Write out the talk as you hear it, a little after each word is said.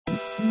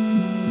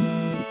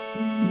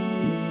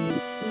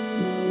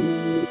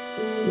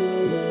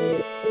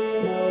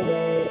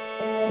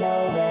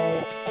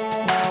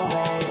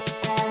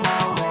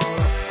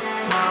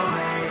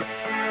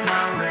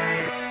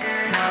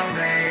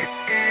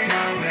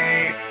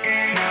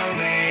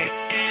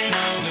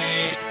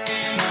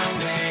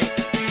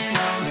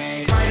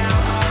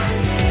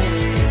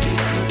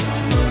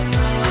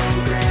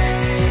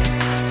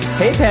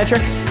Hey,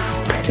 Patrick.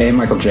 Hey,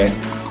 Michael J.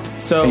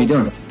 So, how you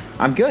doing?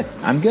 I'm good.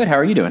 How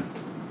are you doing?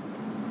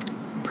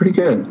 Pretty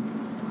good.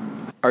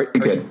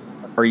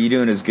 Are you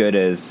doing as good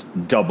as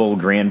double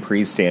Grand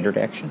Prix standard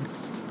action?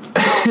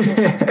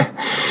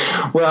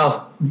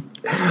 Well,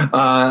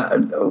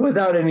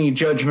 without any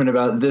judgment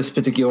about this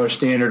particular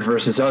standard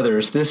versus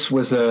others, this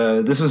was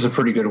a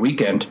pretty good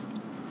weekend.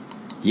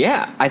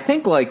 Yeah, I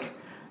think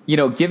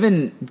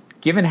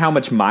given how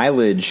much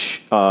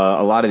mileage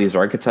a lot of these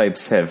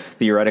archetypes have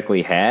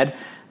theoretically had,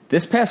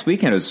 this past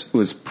weekend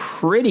was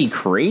pretty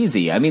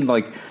crazy. I mean,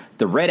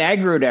 the red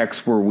aggro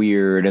decks were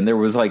weird, and there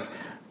was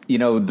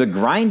the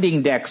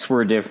grinding decks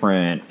were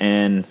different,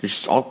 and they're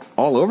just all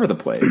over the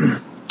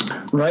place.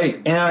 Right,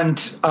 and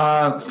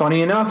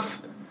funny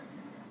enough,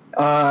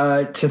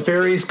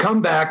 Teferi's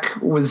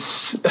comeback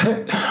was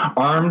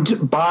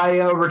armed by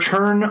a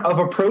return of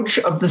Approach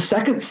of the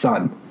Second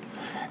Sun,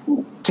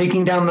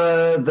 taking down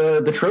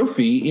the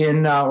trophy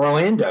in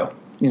Orlando,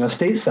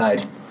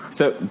 stateside.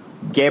 So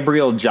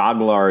Gabriel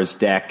Joglar's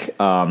deck,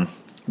 the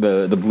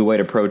blue-white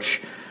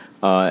Approach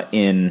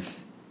in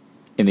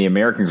the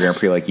American Grand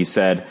Prix, like you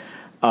said,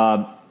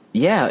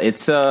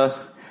 it's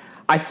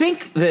I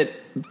think that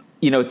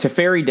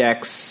Teferi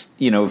decks,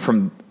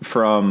 from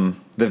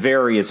the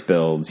various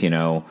builds,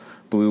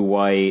 blue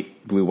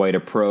white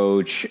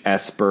Approach,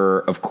 Esper,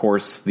 of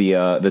course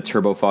the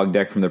Turbo Fog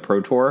deck from the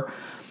Pro Tour.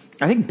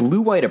 I think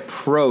blue white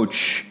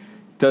Approach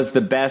does the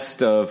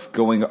best of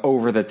going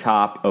over the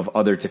top of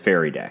other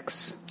Teferi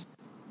decks.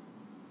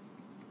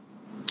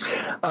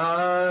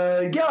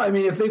 Yeah, I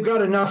mean, if they've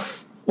got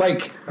enough,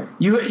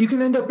 you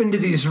can end up into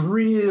these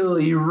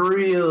really,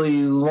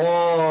 really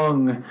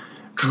long,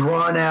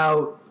 drawn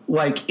out,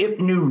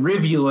 Ipnu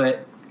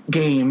Rivulet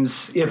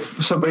games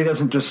if somebody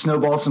doesn't just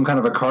snowball some kind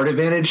of a card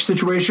advantage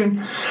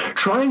situation.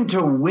 Trying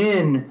to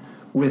win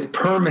with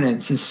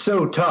permanence is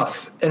so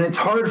tough, and it's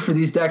hard for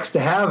these decks to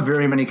have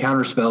very many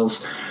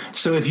counterspells.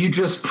 So if you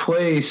just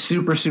play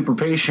super, super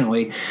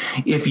patiently,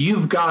 if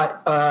you've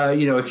got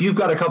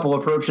a couple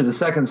Approach of the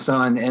Second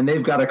Sun, and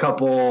they've got a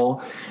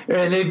couple,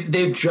 and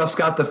they've just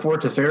got the 4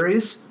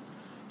 Teferis,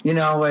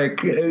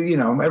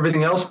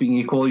 everything else being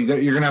equal, you're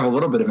going to have a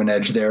little bit of an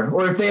edge there.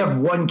 Or if they have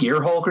one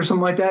Gear Hulk or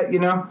something like that,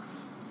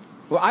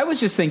 Well, I was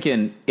just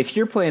thinking, if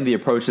you're playing the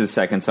Approach of the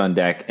Second Sun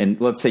deck, and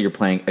let's say you're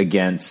playing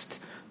against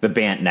the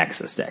Bant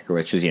Nexus deck,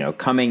 which is,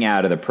 coming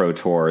out of the Pro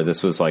Tour,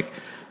 this was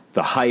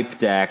the hype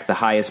deck, the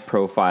highest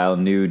profile,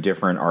 new,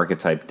 different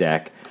archetype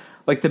deck.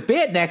 The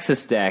Bant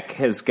Nexus deck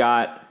it's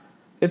got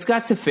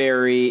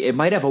Teferi, it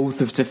might have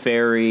Oath of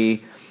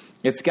Teferi,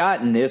 it's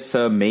got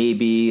Nissa,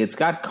 maybe, it's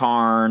got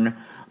Karn,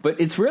 but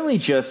it's really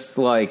just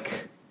a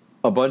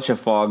bunch of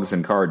fogs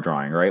and card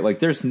drawing, right?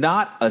 There's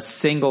not a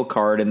single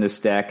card in this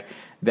deck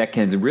that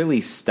can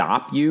really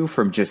stop you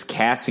from just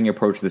casting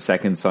Approach to the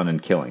Second Sun and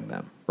killing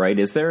them, right?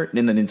 Is there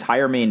in the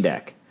entire main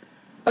deck?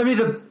 I mean,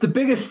 the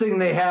biggest thing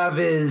they have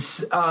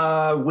is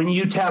when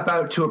you tap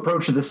out to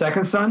Approach of the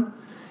Second Sun,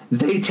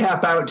 they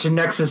tap out to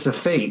Nexus of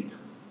Fate.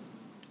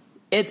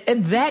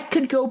 And that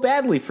could go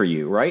badly for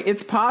you, right?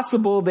 It's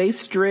possible they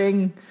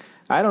string,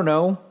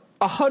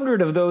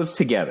 100 of those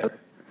together,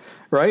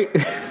 right?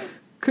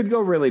 Could go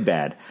really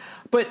bad.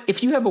 But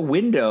if you have a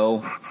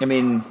window, I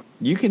mean,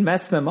 you can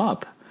mess them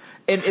up.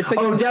 And it's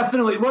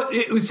definitely. Well,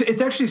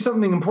 it's actually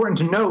something important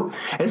to note.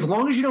 As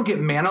long as you don't get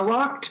mana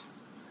locked,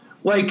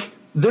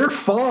 they're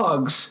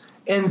fogs,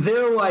 and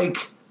they're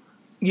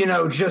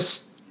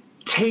just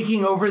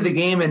taking over the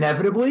game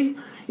inevitably.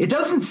 It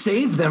doesn't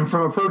save them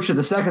from Approach of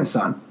the Second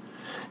Sun.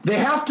 They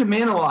have to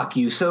mana lock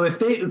you. So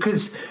if you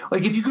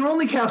can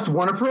only cast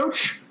one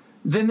Approach,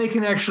 then they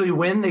can actually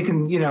win. They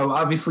can,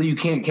 obviously you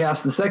can't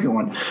cast the second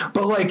one.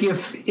 But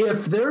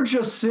if they're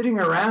just sitting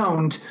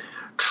around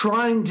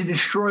trying to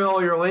destroy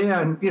all your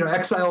land,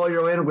 exile all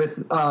your land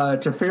with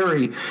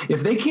Teferi,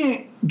 if they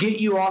can't get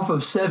you off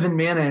of 7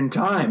 mana in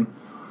time,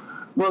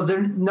 well,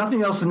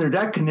 nothing else in their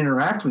deck can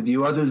interact with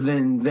you other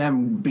than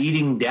them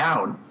beating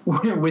down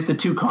with the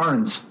 2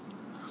 Karns.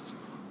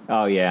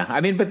 Oh, yeah.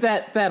 I mean, but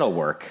that'll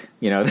work.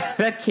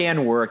 That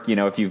can work,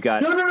 if you've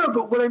got... No.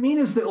 But what I mean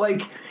is that,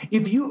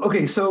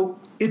 so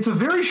it's a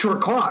very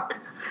short clock.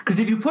 Because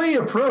if you play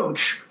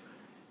Approach,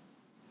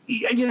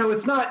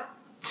 it's not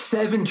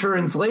 7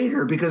 turns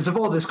later because of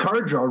all this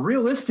card draw.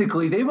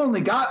 Realistically, they've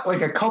only got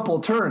a couple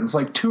turns,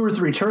 2 or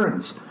 3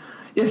 turns,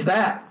 if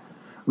that,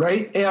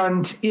 right?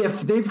 And if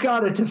they've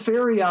got a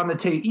Teferi on the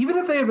table, even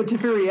if they have a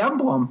Teferi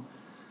emblem,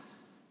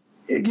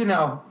 it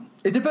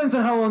depends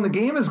on how long the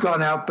game has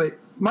gone out. But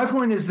my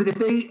point is that if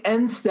they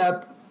end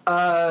step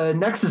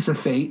Nexus of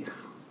Fate,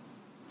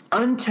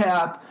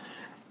 untap,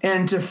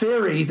 and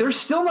Teferi, they're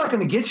still not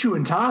going to get you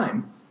in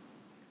time.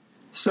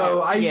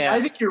 So I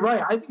think you're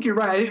right. I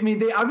mean,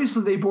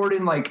 they board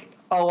in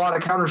a lot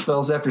of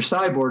counterspells after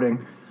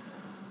sideboarding,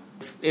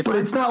 but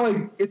it's not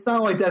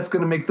like that's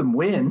going to make them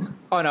win.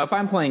 Oh no! If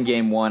I'm playing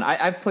game one,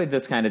 I've played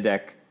this kind of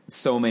deck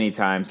so many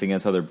times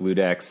against other blue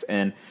decks,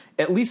 and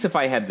at least if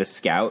I had the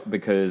scout,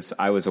 because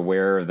I was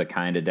aware of the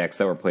kind of decks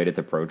that were played at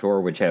the Pro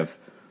Tour, which have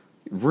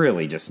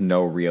really just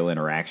no real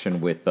interaction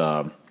with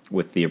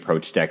with the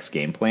approach deck's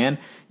game plan,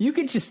 you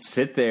could just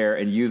sit there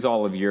and use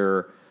all of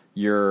your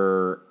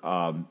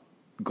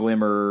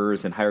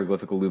glimmers and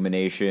hieroglyphic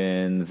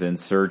illuminations and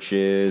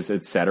searches,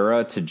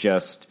 etc., to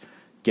just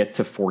get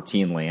to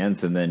 14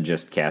 lands and then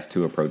just cast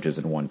 2 approaches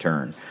in 1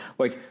 turn.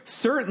 Like,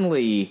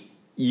 certainly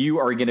you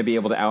are going to be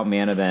able to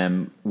outmana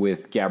them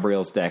with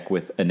Gabrielle's deck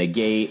with a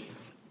negate,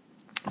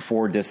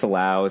 4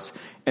 disallows,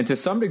 and to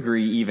some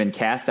degree even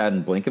cast out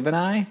in blink of an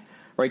eye.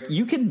 Like,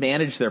 you can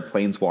manage their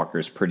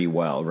planeswalkers pretty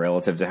well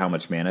relative to how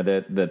much mana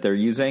that they're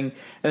using. And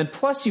then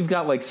plus you've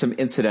got like some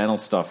incidental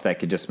stuff that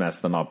could just mess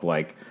them up,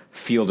 like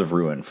Field of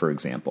Ruin, for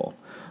example.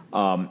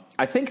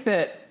 I think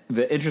that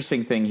the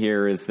interesting thing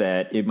here is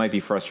that it might be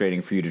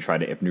frustrating for you to try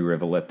to Ipnu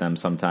Rivulet them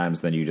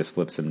sometimes. Then you just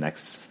flip some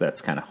Nexus.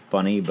 That's kind of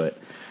funny, but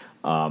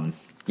I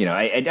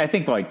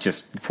think like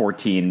just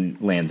 14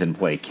 lands in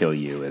play kill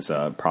you is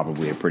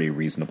probably a pretty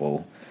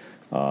reasonable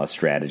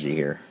strategy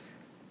here.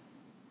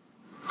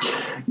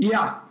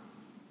 Yeah,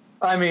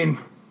 I mean,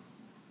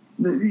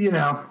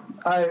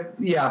 I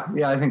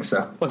think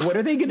so. Like, what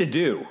are they going to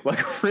do?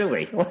 Like,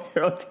 really?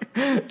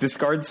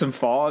 Discard some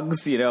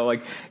fogs?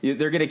 Like,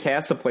 they're going to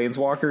cast a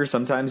planeswalker.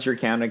 Sometimes you're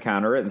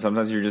counter it, and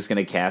sometimes you're just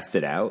going to cast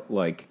it out.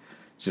 Like,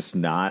 just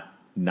not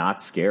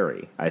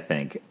scary, I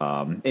think.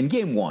 In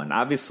game 1,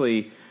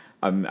 obviously,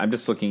 I'm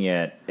just looking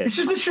at it's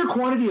just the sheer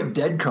quantity of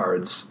dead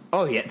cards.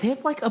 Oh yeah, they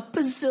have like a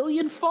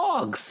bazillion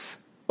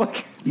fogs.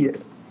 Like, yeah.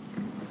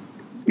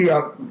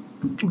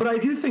 But I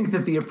do think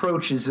that the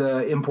approach is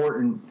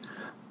important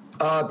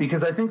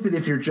because I think that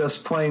if you're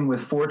just playing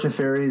with 4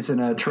 Teferis and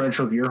a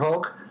Torrential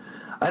Gearhulk,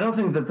 I don't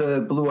think that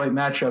the blue-white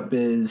matchup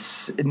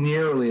is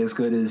nearly as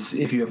good as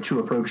if you have 2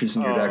 approaches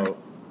in your deck.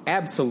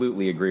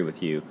 Absolutely agree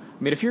with you.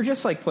 I mean, if you're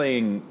just like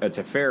playing a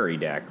Teferi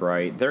deck,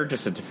 right? They're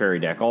just a Teferi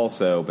deck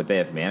also, but they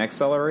have mana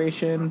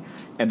acceleration,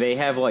 and they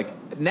have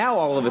like now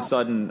all of a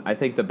sudden, I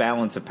think the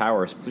balance of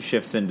power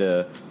shifts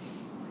into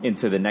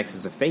the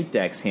Nexus of Fate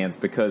deck's hands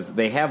because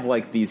they have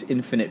like these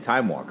infinite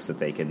time walks that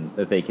they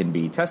can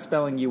be test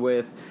spelling you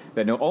with.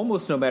 That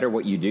almost no matter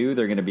what you do,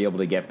 they're going to be able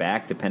to get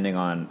back depending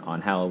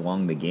on how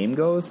long the game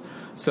goes.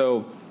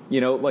 So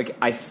like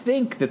I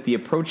think that the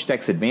approach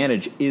deck's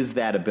advantage is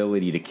that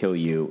ability to kill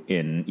you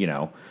in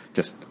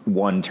just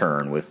 1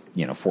 turn with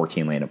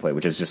 14 land to play,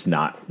 which is just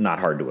not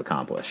hard to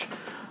accomplish.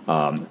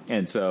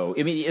 And so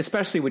I mean,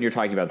 especially when you're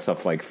talking about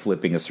stuff like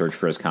flipping a Search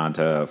for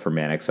Azcanta for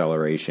mana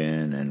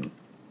acceleration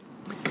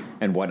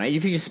and whatnot,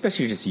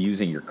 especially just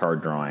using your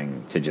card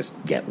drawing to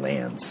just get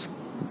lands.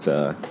 It's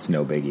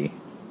no biggie.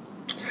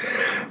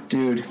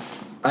 Dude,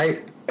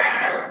 I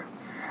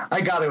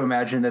got to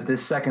imagine that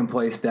this second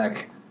place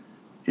deck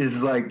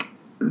is like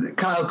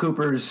Kyle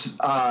Cooper's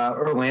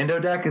Orlando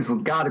deck has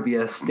got to be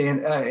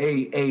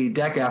a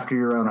deck after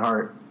your own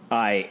heart.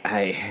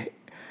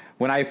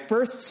 When I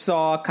first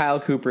saw Kyle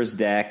Cooper's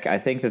deck, I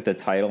think that the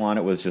title on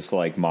it was just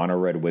like Mono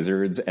Red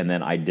Wizards, and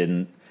then I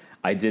didn't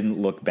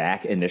look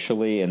back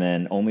initially, and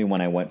then only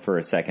when I went for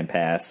a second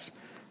pass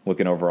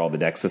looking over all the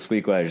decks this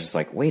week, I was just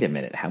like, wait a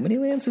minute, how many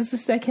lands does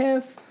this deck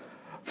have?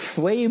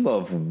 Flame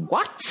of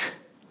what?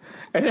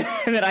 And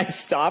then I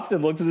stopped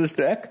and looked at this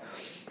deck.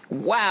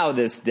 Wow,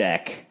 this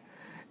deck.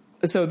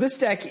 So this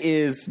deck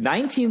is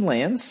 19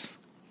 lands,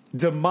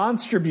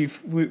 demonstrably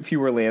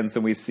fewer lands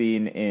than we've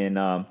seen in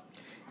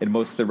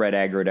most of the red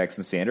aggro decks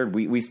in Standard.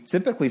 We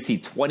typically see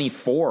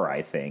 24,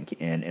 I think,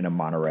 in a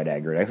mono red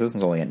aggro deck. So this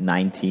one's only at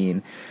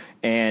 19.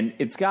 And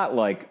it's got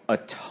like a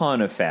ton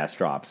of fast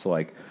drops,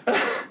 like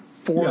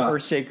 4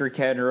 Earthshaker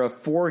Kenra,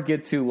 4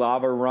 Gitu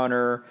Lava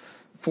Runner,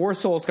 4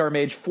 Soulscar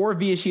Mage, 4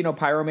 Viashino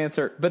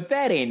Pyromancer, but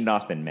that ain't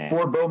nothing, man.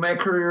 4 Bomat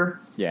Courier.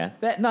 Yeah,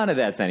 none of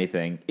that's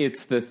anything.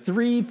 It's the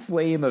 3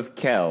 Flame of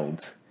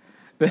Keld.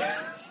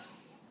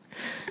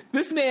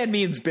 This man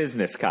means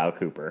business, Kyle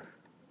Cooper.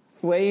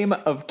 Flame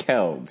of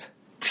Keld.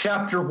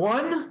 Chapter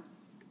 1,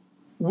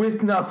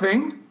 with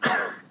nothing.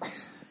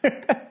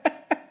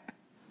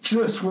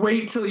 Just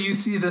wait till you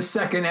see the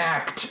second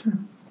act.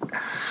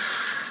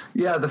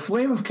 Yeah, the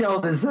Flame of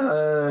Keld is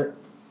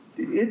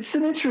it's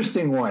an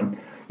interesting one.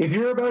 If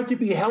you're about to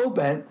be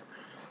hellbent,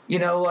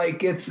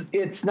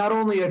 it's not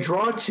only a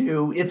draw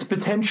to, it's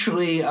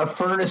potentially a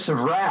Furnace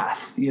of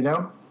Wrath,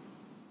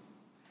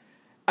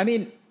 I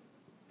mean,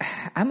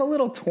 I'm a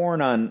little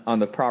torn on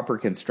the proper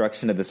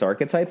construction of this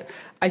archetype.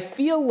 I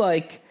feel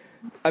like,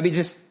 I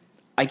guess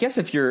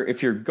if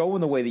you're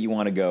going the way that you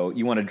want to go,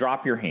 you want to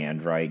drop your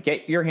hand, right?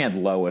 Get your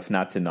hand low, if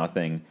not to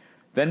nothing,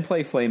 then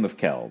play Flame of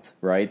Keld,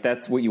 right?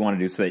 That's what you want to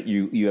do so that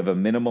you have a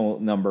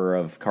minimal number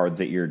of cards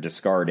that you're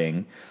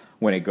discarding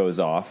when it goes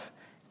off,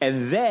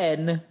 and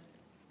then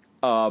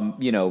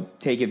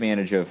take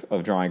advantage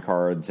of drawing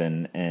cards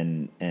and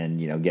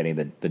getting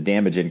the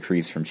damage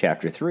increase from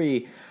Chapter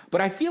 3.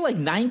 But I feel like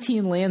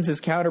 19 lands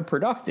is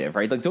counterproductive,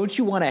 right? Like, don't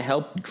you want to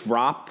help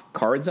drop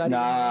cards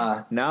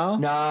out?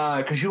 No,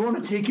 because you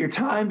want to take your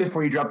time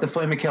before you drop the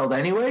Flame of Keld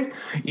anyway.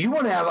 You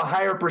want to have a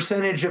higher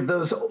percentage of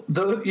those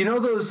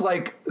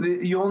like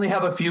you only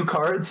have a few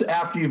cards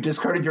after you've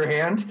discarded your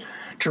hand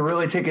to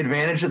really take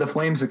advantage of the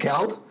Flames of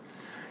Keld.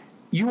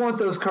 you want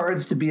those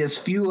cards to be as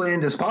few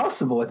land as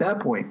possible at that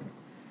point.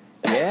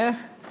 Yeah.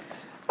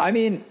 I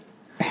mean,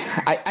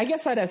 I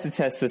guess I'd have to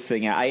test this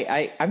thing out.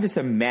 I'm just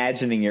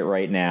imagining it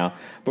right now.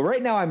 But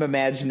right now I'm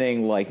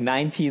imagining like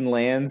 19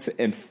 lands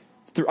and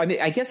I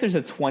mean, I guess there's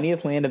a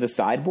 20th land in the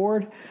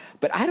sideboard,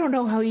 but I don't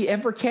know how he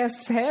ever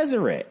casts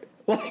Hazoret.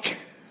 Like,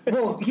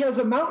 well, he has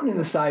a mountain in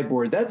the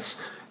sideboard.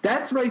 That's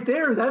right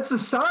there. That's a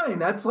sign.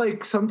 That's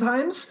like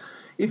sometimes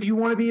if you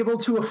want to be able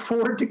to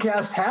afford to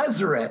cast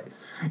Hazoret,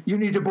 you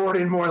need to board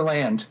in more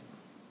land.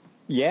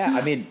 Yeah,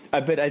 I mean,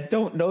 but I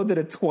don't know that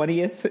a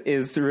 20th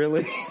is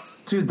really...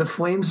 Dude, the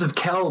Flames of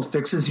Keld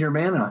fixes your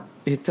mana.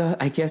 It does.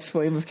 I guess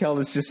Flame of Keld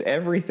is just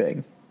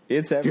everything.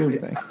 It's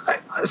everything.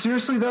 Dude,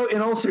 seriously, though,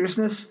 in all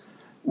seriousness,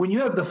 when you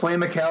have the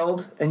Flame of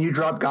Keld and you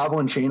drop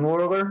Goblin Chain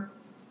Whirler,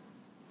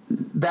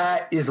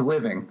 that is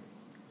living.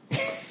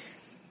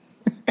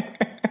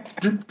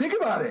 Dude, think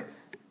about it.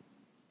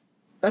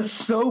 That's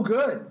so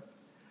good.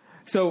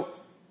 So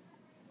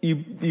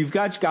you've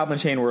got Goblin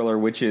Chain Whirler,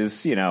 which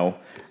is,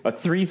 a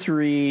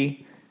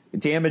 3/3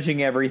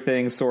 damaging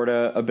everything sort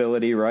of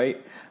ability, right?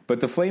 But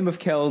the Flame of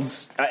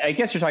Keld's, I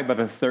guess you're talking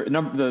about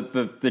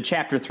the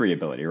Chapter 3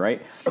 ability,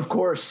 right? Of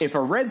course. If a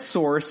red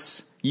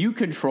source you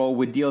control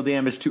would deal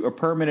damage to a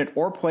permanent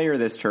or player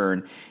this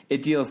turn,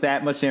 it deals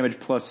that much damage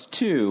 +2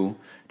 to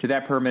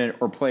that permanent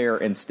or player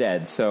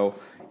instead. So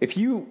if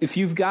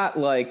you've got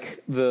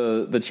like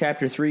the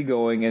Chapter 3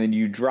 going and then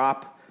you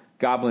drop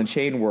Goblin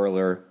Chain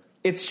Whirler,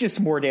 it's just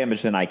more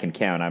damage than I can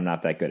count. I'm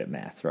not that good at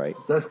math, right?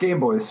 That's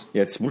Game Boys.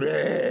 It's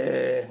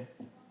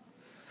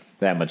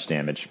that much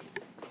damage.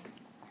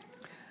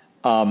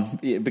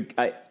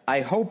 But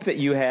I hope that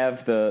you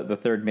have the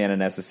third mana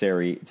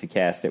necessary to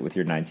cast it with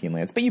your 19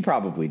 lands, but you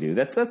probably do.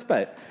 That's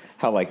about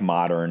how like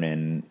modern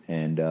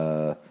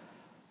and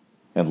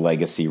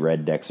legacy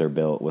red decks are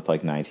built with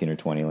like 19 or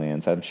 20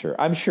 lands. I'm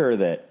sure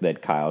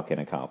that Kyle can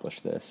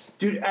accomplish this.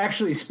 Dude,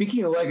 actually,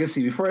 speaking of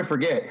legacy, before I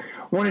forget,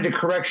 wanted a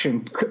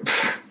correction.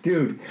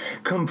 Dude,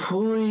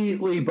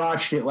 completely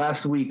botched it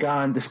last week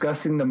on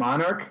discussing the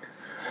Monarch.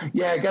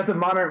 Yeah, I got the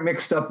Monarch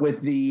mixed up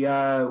with the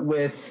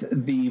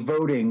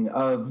voting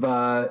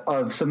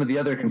of some of the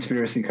other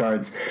conspiracy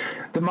cards.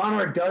 The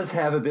Monarch does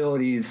have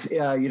abilities,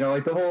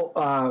 like the whole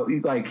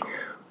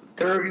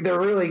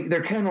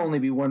there can only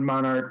be one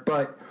Monarch,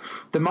 but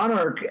the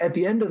Monarch at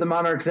the end of the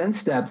Monarch's end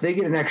step, they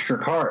get an extra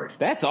card.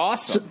 That's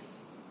awesome.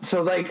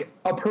 So like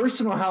a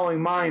Personal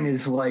Howling Mine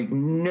is like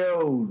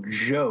no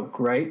joke,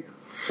 right?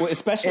 Well,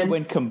 especially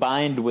when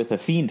combined with a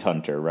Fiend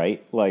Hunter,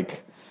 right?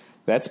 Like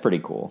that's pretty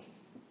cool.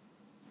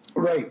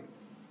 Right.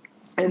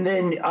 And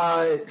then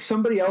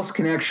somebody else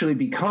can actually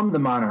become the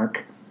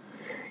Monarch.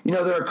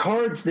 There are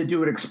cards that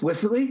do it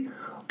explicitly,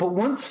 but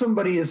once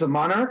somebody is a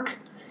Monarch,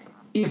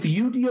 if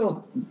you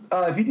deal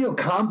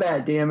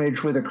combat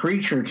damage with a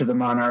creature to the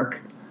Monarch,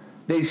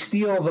 they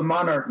steal the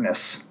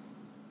Monarchness.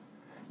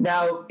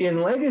 Now,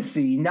 in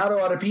Legacy, not a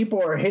lot of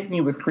people are hitting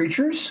you with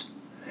creatures,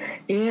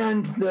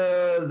 and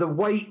the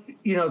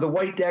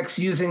white decks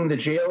using the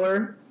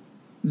Jailer,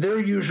 they're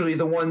usually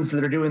the ones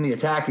that are doing the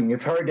attacking.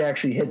 It's hard to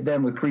actually hit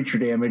them with creature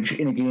damage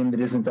in a game that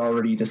isn't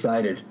already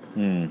decided.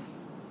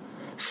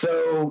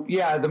 So,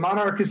 yeah, the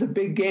Monarch is a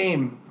big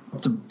game.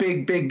 It's a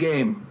big, big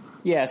game.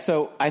 Yeah,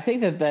 so I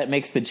think that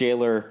makes the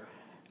Jailer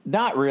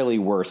not really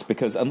worse,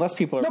 because unless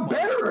people are... No,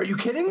 better. Are you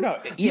kidding? No,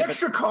 the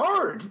extra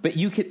card. But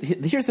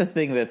here's the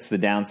thing that's the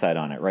downside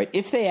on it, right?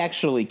 If they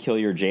actually kill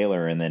your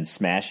Jailer and then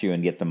smash you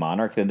and get the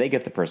Monarch, then they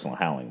get the Personal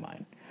Howling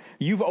Mine.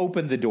 You've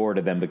opened the door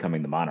to them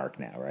becoming the Monarch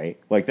now, right?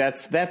 Like,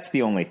 that's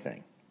the only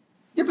thing.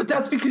 Yeah, but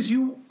that's because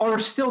you are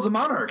still the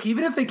Monarch.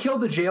 Even if they kill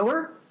the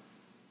Jailer,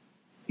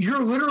 you're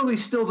literally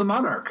still the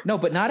Monarch. No,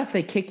 but not if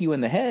they kick you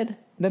in the head.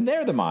 Then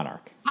they're the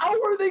Monarch. How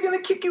are they going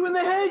to kick you in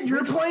the head?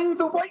 You're playing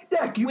the white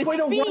deck. You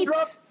played a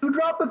 1-drop,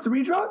 2-drop, a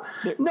 3-drop?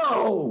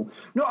 No,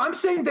 I'm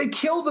saying they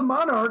kill the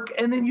Monarch,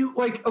 and then you,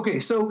 okay,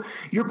 so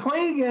you're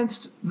playing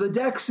against the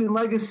decks in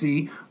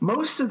Legacy.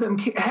 Most of them,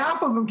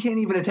 half of them can't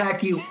even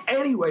attack you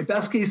anyway,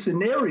 best case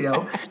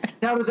scenario.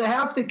 Now, to the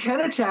half that can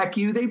attack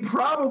you, they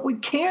probably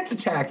can't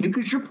attack you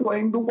because you're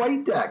playing the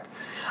white deck.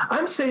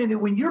 I'm saying that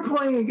when you're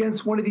playing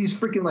against one of these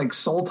freaking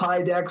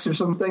Sultai decks or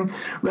something,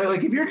 right?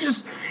 Like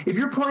if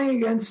you're playing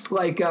against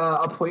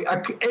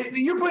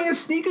you're playing a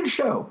sneak and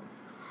show.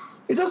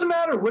 It doesn't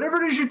matter. Whatever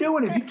it is you're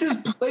doing, if you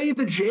just play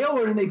the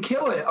Jailer and they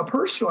kill it, a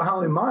Personal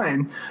Howling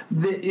Mine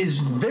that is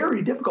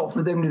very difficult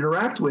for them to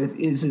interact with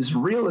is as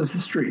real as the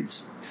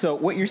streets. So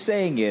what you're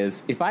saying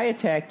is, if I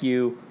attack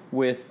you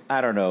with, I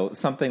don't know,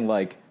 something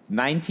like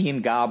 19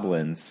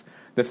 goblins,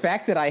 the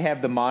fact that I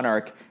have the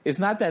Monarch is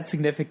not that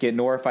significant,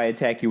 nor if I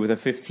attack you with a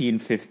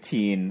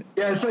 15-15.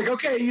 Yeah, it's like,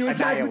 okay, you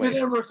attack me with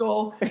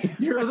Emrakul.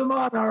 You're the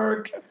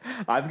Monarch.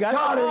 I've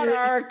got the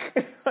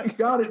Monarch.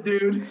 Got it,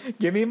 dude.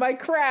 Give me my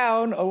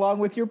crown along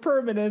with your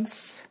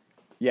permanents.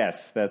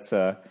 Yes, that's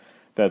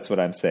what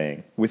I'm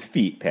saying. With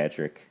feet,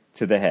 Patrick.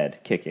 To the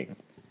head, kicking.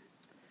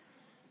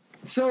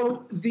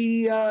 So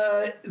the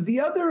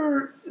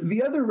other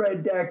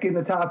red deck in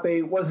the top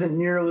 8 wasn't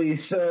nearly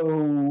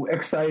so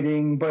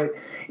exciting, but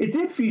it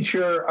did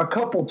feature a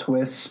couple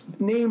twists,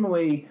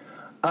 namely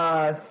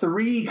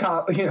 3.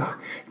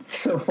 It's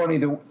so funny.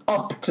 The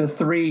up to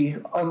 3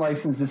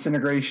 unlicensed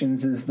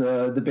disintegrations is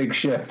the big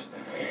shift,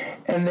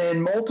 and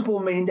then multiple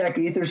main deck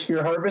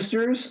Aethersphere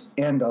Harvesters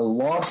and a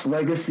Lost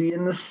Legacy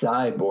in the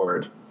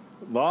sideboard.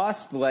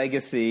 Lost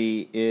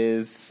Legacy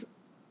is.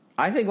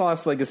 I think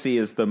Lost Legacy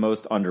is the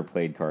most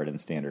underplayed card in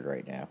Standard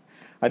right now.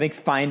 I think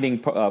finding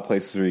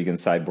places where you can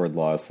sideboard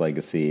Lost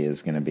Legacy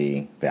is going to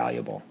be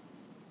valuable.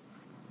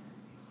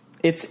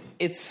 It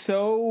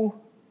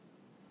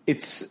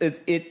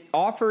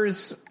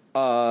offers,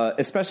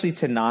 especially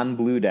to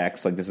non-blue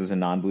decks, like this is a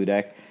non-blue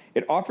deck,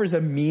 it offers a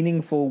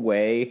meaningful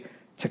way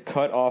to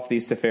cut off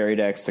these Teferi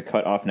decks, to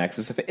cut off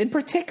Nexus of Fate. In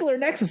particular,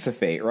 Nexus of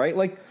Fate, right?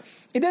 Like,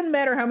 it doesn't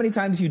matter how many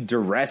times you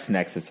duress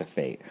Nexus of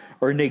Fate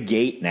or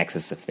negate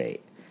Nexus of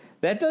Fate.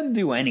 That doesn't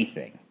do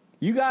anything.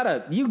 You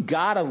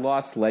gotta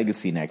Lost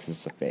Legacy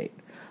Nexus of Fate.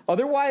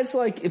 Otherwise,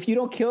 like, if you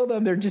don't kill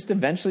them, they're just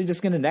eventually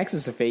just going to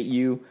Nexus of Fate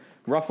you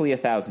roughly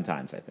 1,000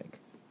 times, I think.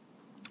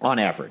 On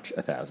average,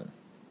 1,000.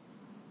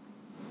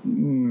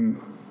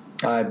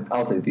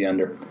 I'll take the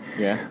under.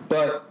 Yeah.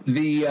 But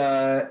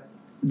the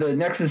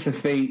Nexus of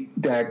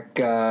Fate deck,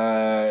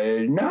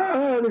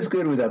 not as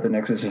good without the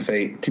Nexus of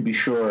Fate, to be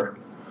sure.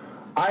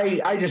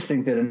 I just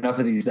think that enough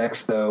of these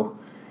decks, though,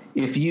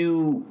 if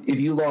you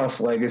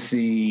Lost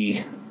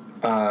Legacy,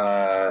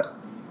 I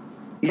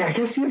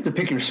guess you have to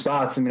pick your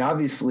spots. I mean,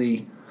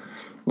 obviously,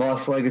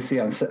 Lost Legacy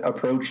on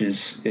approach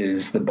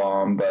is the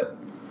bomb, but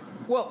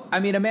well, I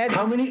mean, imagine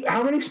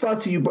how many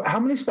spots are you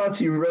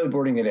really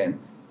boarding it in?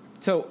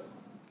 So,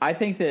 I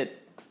think that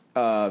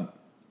I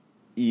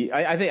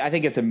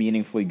think it's a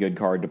meaningfully good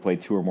card to play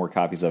 2 or more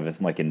copies of it,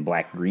 like in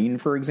black-green,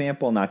 for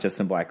example, not just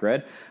in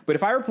black-red. But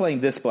if I were playing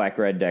this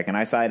black-red deck and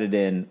I sided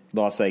in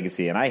Lost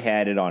Legacy and I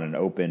had it on an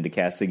open to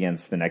cast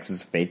against the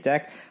Nexus of Fate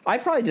deck,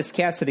 I'd probably just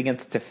cast it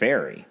against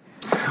Teferi.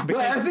 Well,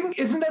 I think,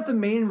 isn't that the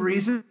main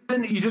reason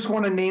you just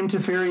want to name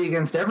Teferi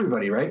against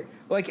everybody, right?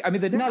 Like, I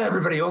mean, not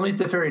everybody, only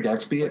Teferi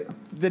decks, be it.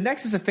 The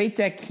Nexus of Fate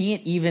deck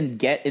can't even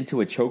get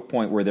into a choke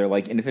point where they're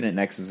like infinite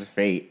Nexus of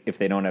Fate if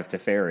they don't have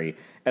Teferi.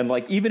 And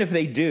like, even if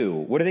they do,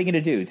 what are they going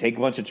to do? Take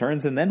a bunch of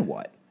turns and then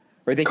what?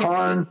 Or they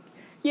can't.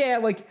 Yeah,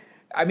 like,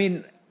 I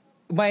mean,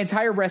 my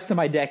entire rest of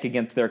my deck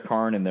against their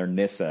Karn and their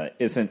Nissa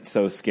isn't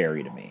so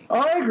scary to me. Oh,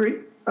 I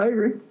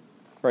agree.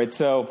 Right,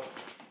 so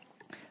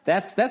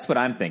that's what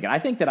I'm thinking. I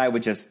think that I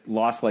would just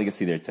Lost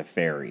Legacy their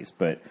Teferis,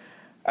 but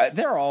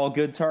they're all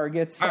good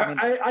targets.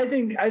 I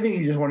think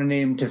you just want to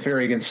name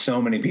Teferi against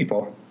so many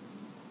people.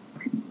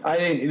 I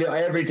think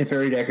every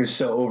Teferi deck is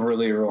so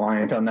overly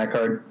reliant on that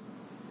card.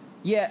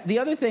 Yeah, the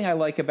other thing I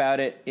like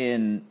about it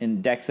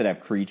in decks that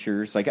have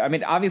creatures, like, I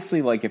mean,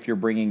 obviously, like, if you're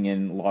bringing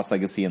in Lost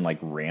Legacy in, like,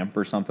 ramp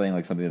or something,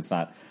 like something that's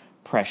not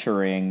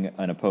pressuring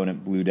an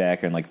opponent blue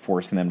deck and, like,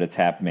 forcing them to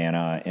tap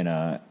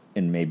mana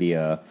in maybe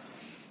a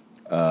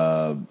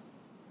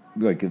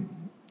like a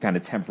kind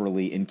of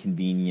temporally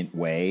inconvenient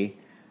way,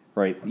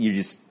 right?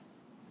 You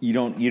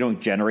don't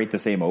generate the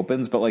same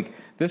opens, but like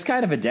this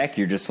kind of a deck,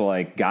 you're just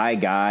like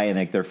guy, and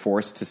like they're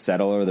forced to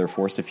settle or they're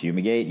forced to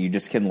fumigate. You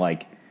just can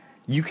like,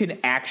 you can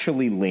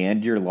actually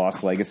land your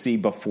Lost Legacy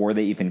before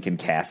they even can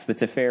cast the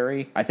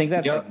Teferi. I think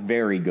that's like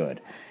very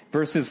good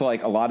versus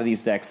like a lot of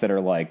these decks that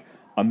are like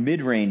a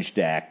mid-range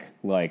deck,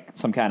 like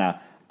some kind of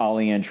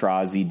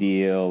Aliantrazi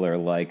deal or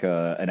like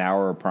an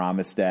Hour of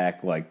Promise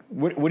deck. Like,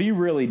 what are you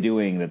really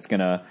doing that's going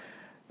to,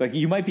 like,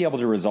 you might be able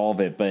to resolve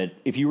it, but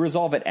if you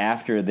resolve it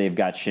after they've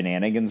got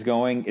shenanigans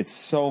going, it's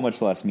so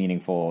much less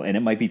meaningful, and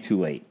it might be too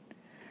late.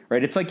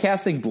 Right? It's like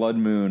casting Blood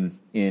Moon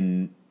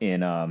in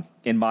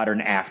Modern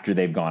after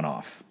they've gone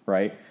off,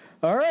 right?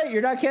 All right,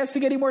 you're not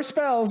casting any more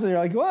spells. And you're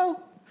like,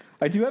 well,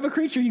 I do have a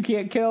creature you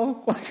can't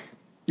kill.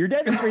 You're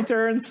dead in 3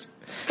 turns.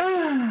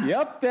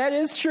 Yep, that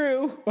is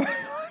true.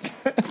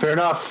 Fair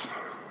enough.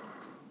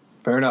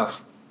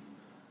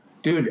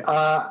 Dude,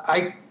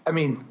 I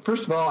mean,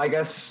 first of all, I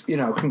guess,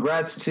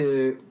 congrats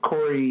to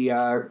Corey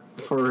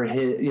for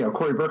his,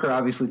 Corey Burker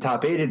obviously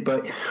top 8'd,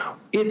 but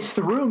it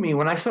threw me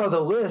when I saw the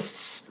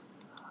lists.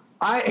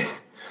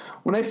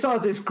 When I saw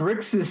this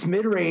Grixis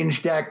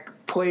mid-range deck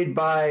played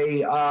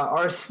by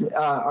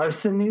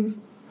Arseniv,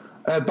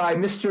 by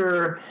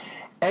Mr.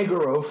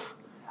 Egorov,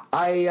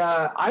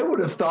 I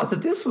would have thought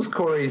that this was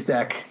Corey's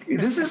deck.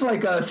 This is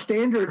like a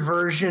standard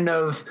version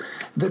of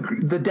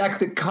the deck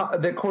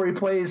that Corey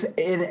plays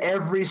in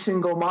every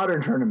single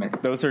Modern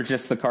tournament. Those are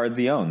just the cards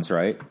he owns,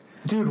 right?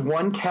 Dude,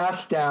 1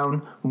 cast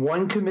down,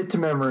 1 commit to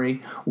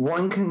memory,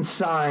 1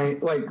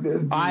 consign.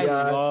 I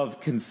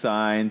love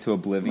Consign to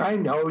Oblivion. I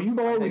know, you've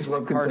always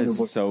loved Consign to Oblivion.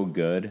 Card is so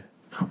good.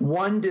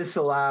 1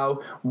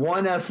 Disallow,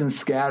 1 Essence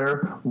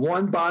Scatter,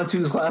 1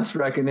 Bantu's Last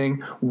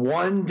Reckoning,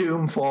 1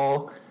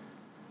 Doomfall.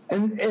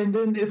 And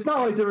then it's not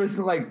like there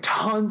isn't like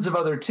tons of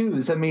other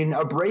 2s. I mean,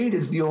 Abrade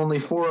is the only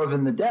 4 of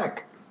in the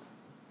deck.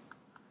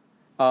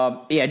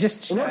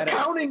 Just and that's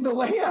counting the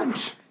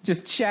land.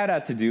 Just shout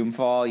out to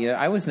Doomfall. You know,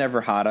 I was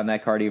never hot on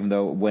that card, even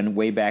though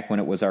way back when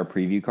it was our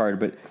preview card.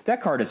 But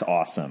that card is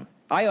awesome.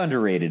 I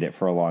underrated it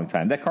for a long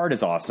time. That card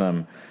is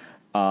awesome.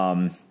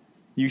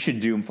 You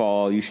should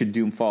Doomfall. You should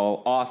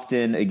Doomfall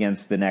often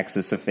against the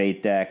Nexus of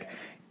Fate deck.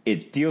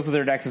 It deals with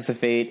their Nexus of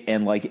Fate,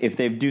 and like if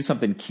they do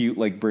something cute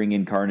like bring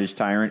in Carnage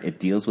Tyrant, it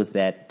deals with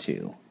that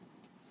too.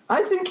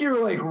 I think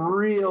you're like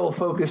real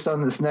focused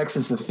on this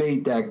Nexus of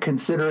Fate deck,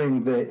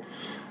 considering that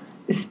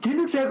it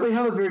didn't exactly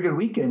have a very good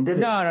weekend, did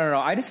it? No.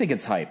 I just think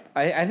it's hype.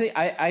 I think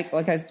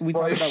we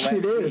talked about last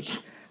week.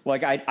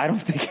 Like I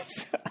don't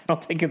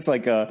think it's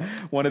like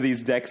one of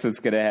these decks that's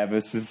going to have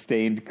a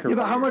sustained career.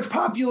 Yeah, but how much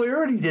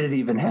popularity did it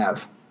even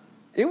have?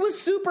 It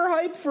was super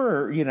hype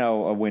for,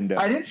 a window.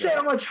 I didn't say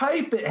how much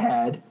hype it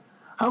had.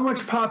 How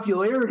much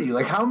popularity?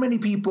 Like how many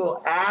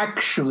people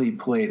actually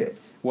played it?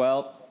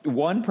 Well,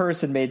 one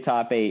person made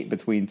top 8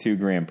 between 2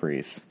 Grand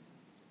Prix.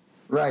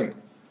 Right.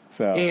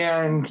 So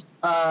and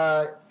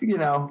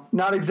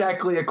not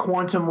exactly a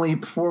quantum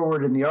leap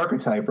forward in the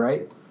archetype,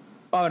 right?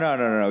 Oh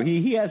no.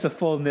 He has a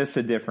full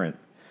Nissa different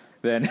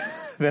than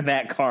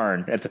that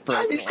Karn at the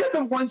first. He's got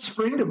the one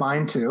Spring to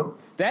Mind too.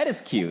 That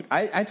is cute.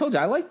 I told you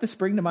I like the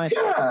Spring to Mind.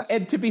 Yeah.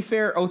 And to be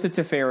fair, Oath of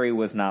Teferi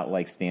was not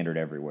like standard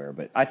everywhere,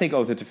 but I think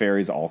Oath of Teferi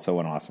is also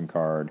an awesome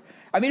card.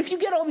 I mean, if you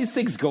get all these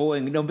things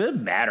going, it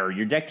doesn't matter.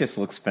 Your deck just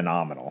looks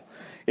phenomenal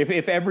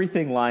if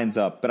everything lines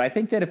up. But I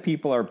think that if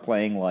people are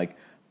playing like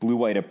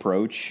blue-white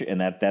approach and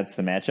that's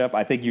the matchup,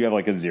 I think you have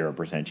like a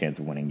 0% chance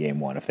of winning game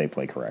 1 if they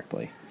play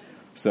correctly.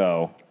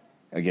 So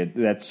again,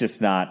 that's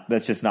just not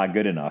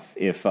good enough.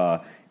 If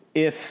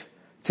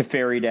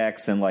Teferi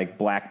decks and like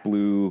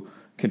black-blue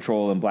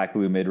control and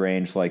black-blue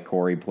mid-range like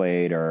Corey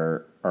played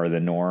are the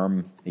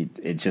norm,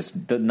 it's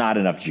just not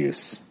enough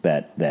juice,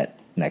 that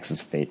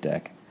Nexus of Fate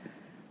deck.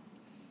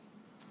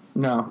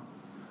 No.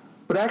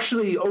 But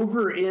actually,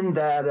 over in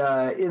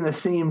that in the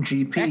same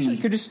GP... Actually,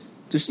 you could just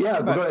talk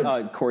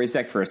about Corey's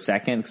deck for a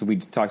second, because we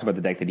talked about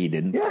the deck that he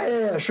didn't.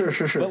 Yeah, sure.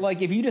 But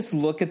like, if you just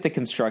look at the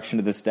construction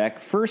of this deck,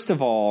 first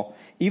of all,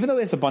 even though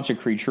it has a bunch of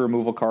creature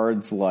removal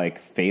cards like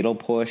Fatal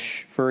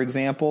Push, for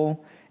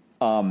example,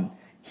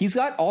 he's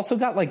also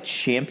got like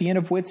Champion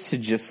of Wits to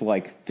just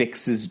like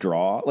fix his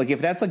draw. Like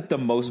if that's like the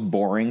most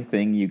boring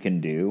thing you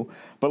can do,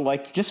 but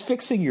like just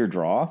fixing your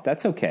draw,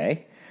 that's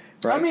okay.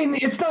 Right? I mean,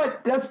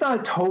 that's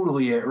not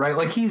totally it, right?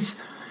 Like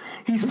he's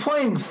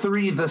playing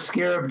 3 the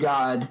Scarab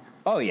God.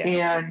 Oh yeah,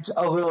 and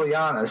a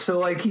Liliana. So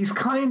like he's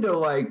kind of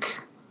like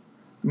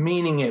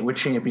meaning it with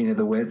Champion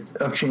of Wits.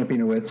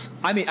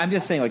 I mean, I'm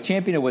just saying like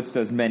Champion of Wits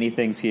does many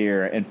things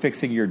here, and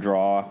fixing your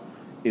draw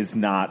is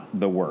not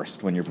the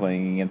worst when you're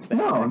playing against that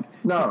deck.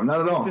 No, not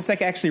at all. This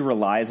deck actually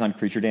relies on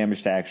creature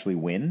damage to actually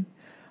win.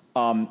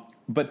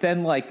 But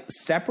then like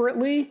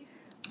separately,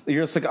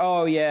 you're just like,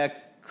 oh yeah,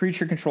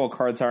 creature control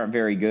cards aren't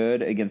very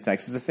good against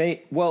Nexus of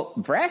Fate. Well,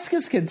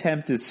 Vraska's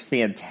Contempt is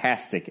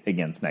fantastic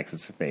against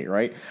Nexus of Fate,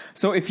 right?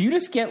 So if you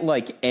just get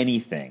like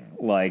anything,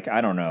 like, I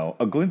don't know,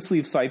 a Glint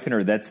Sleeve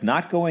Siphoner that's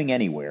not going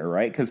anywhere,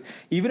 right? Because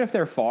even if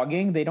they're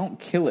fogging, they don't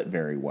kill it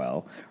very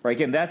well, right?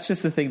 And that's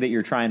just the thing that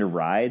you're trying to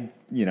ride,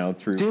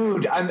 through.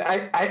 Dude,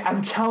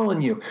 I'm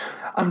telling you,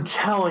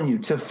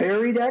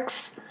 Teferi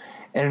decks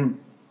and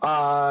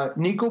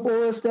Nico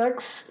Bolas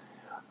decks,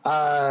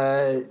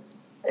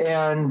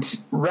 and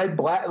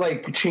red-black,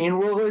 like Chain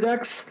Whirler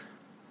decks,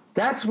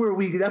 that's what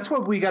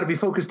we got to be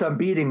focused on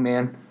beating,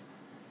 man.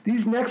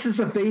 These Nexus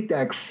of Fate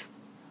decks,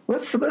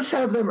 let's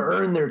have them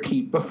earn their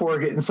keep before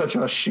getting such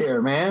a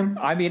share, man.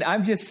 I mean,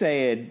 I'm just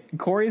saying,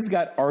 Corey's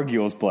got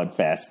Arguel's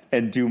Bloodfest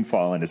and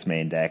Doomfall in his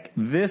main deck.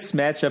 This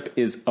matchup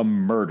is a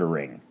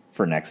murdering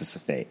for Nexus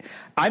of Fate.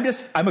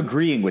 I'm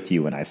agreeing with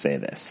you when I say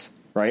this,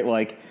 right?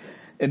 Like,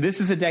 and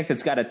this is a deck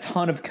that's got a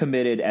ton of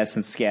committed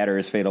Essence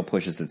Scatters, Fatal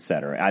Pushes,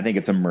 etc. I think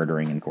it's a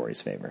murdering in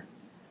Corey's favor.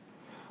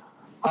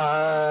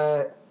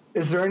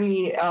 Is there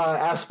any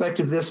aspect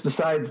of this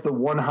besides the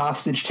one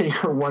Hostage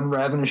Taker, one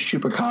Ravenous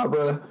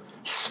Chupacabra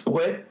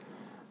split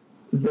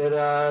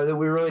that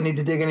we really need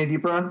to dig any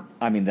deeper on?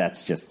 I mean,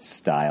 that's just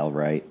style,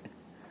 right?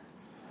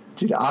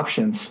 Dude,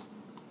 options.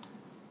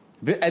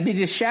 I mean,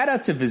 just shout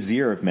out to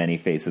Vizier of Many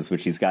Faces,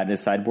 which he's got in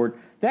his sideboard.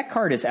 That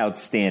card is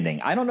outstanding.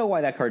 I don't know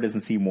why that card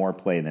doesn't see more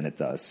play than it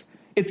does.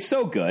 It's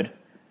so good.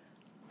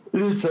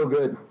 It is so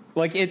good.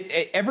 Like,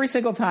 every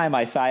single time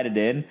I side it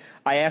in,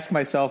 I ask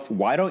myself,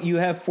 why don't you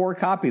have 4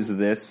 copies of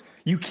this?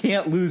 You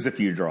can't lose if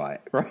you draw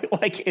it, right?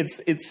 Like,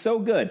 it's so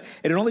good.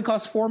 And it only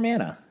costs 4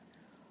 mana.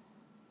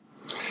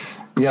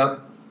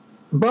 Yep.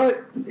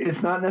 But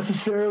it's not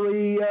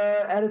necessarily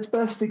at its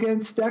best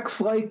against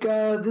decks like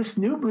this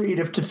new breed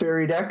of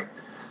Teferi deck,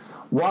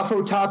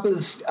 Wafo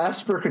Tapa's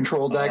Esper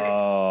control deck.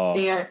 Oh.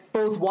 And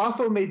both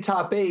Wafo made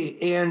top 8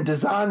 and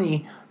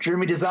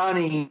Jeremy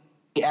Desani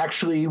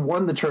actually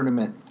won the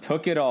tournament.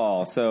 Took it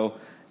all. So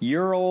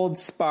your old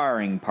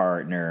sparring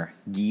partner,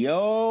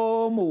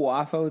 Guillaume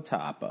Wafo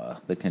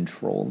Tapa, the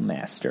control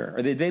master.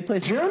 Or they play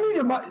Jeremy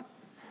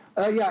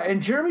Yeah,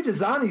 and Jeremy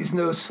Desani's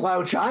no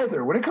slouch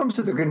either. When it comes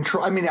to the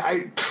control, I mean,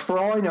 for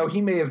all I know,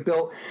 he may have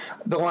built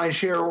the lion's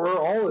share or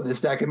all of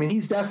this deck. I mean,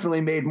 he's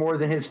definitely made more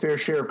than his fair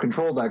share of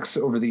control decks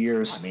over the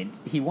years. I mean,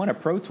 he won a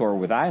Pro Tour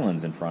with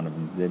islands in front of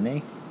him, didn't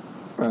he?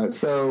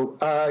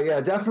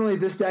 Yeah, definitely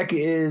this deck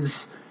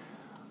is...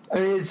 I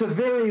mean, it's a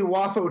very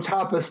Wafo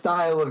Tapa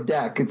style of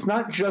deck. It's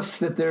not just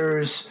that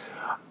there's,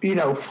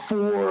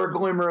 4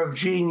 Glimmer of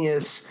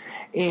Genius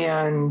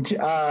and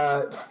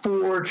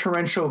 4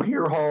 Torrential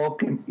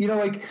Gearhulk, and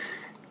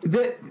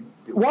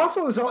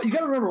Wafo is all. You got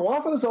to remember,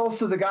 Wafo is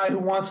also the guy who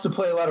wants to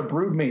play a lot of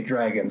Broodmate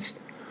Dragons,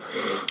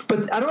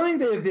 but I don't think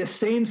they have the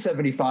same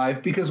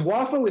 75 because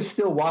Wafo is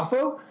still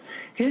Wafo.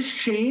 His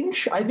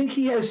change, I think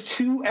he has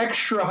 2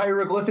 extra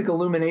hieroglyphic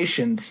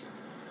illuminations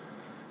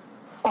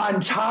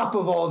on top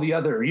of all the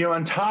other,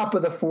 on top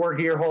of the 4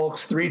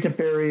 Gearhulks, 3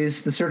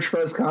 Teferis, the Search for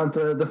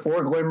Azcanta, the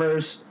 4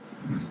 Glimmers.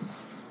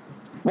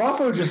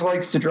 Wafo just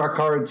likes to draw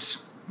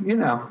cards,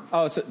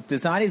 Oh, so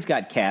Desani's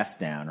got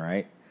Cast Down,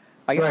 right?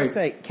 I gotta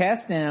say,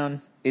 Cast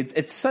Down,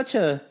 it's such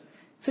a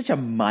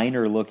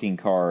minor looking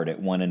card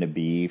at 1 and a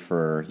B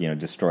for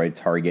destroy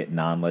target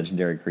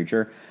non-legendary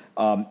creature.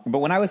 But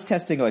when I was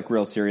testing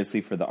real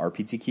seriously for the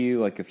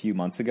RPTQ a few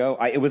months ago,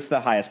 it was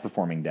the highest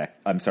performing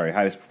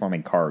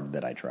card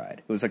that I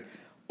tried. It was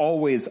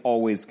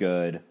always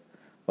good,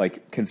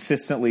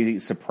 consistently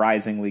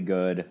surprisingly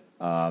good.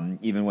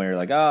 Even when you're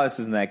oh, this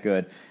isn't that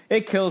good,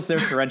 it kills their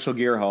Torrential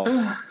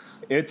Gearhulk.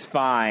 It's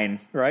fine,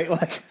 right?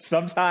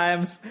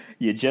 Sometimes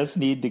you just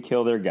need to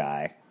kill their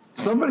guy.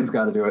 Somebody's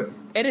got to do it.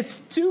 And it's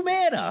 2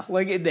 mana.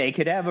 They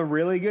could have a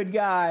really good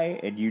guy,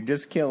 and you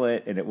just kill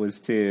it, and it was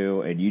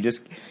 2, and you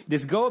just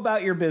go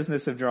about your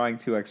business of drawing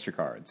 2 extra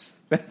cards.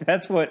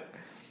 That's what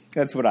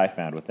I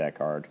found with that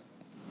card.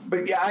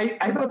 But yeah,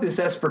 I thought this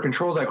Esper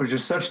control deck was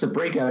just such the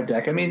breakout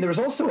deck. I mean, there was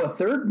also a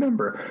third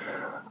member,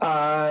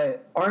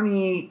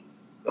 Arnie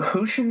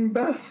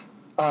Hushenbeth.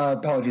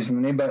 Apologies in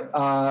the name, but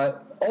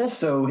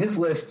also his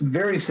list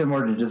very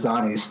similar to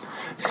Desani's.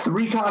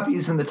 3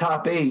 copies in the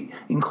top 8,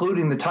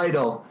 including the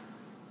title.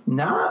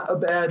 Not a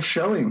bad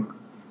showing.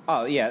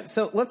 Oh yeah,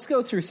 so let's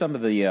go through some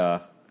of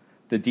the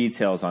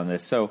details on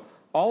this. So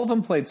all of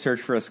them played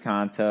Search for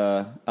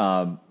Azcanta.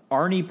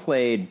 Arnie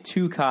played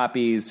 2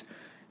 copies,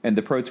 and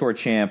the Pro Tour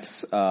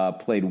champs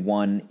played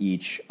 1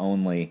 each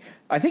only.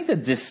 I think the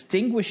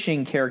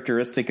distinguishing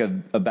characteristic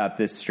about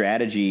this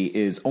strategy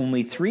is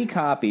only 3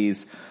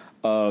 copies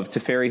of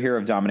Teferi, Hero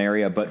of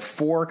Dominaria, but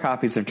 4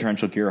 copies of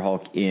Torrential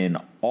Gearhulk in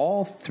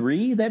all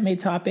 3 that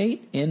made top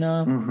 8 in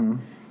the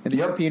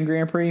European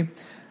Grand Prix.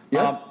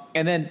 Yep.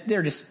 And then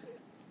they're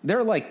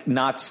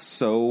not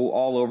so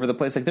all over the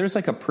place. There's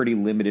a pretty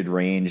limited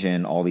range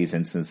in all these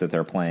instances that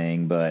they're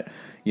playing, but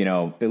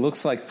it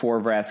looks like 4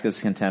 Vraska's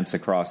Contempts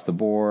across the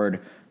board,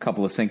 a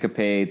couple of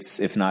Syncopates,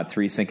 if not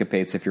 3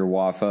 Syncopates if you're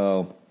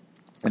Wafo.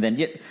 And then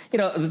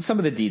some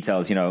of the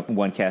details,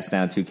 1 Cast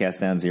Down, 2 Cast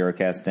Down, 0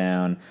 Cast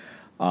Down.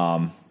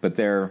 But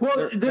they're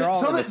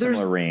all in a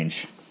similar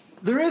range.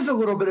 There is a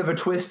little bit of a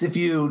twist if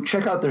you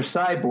check out their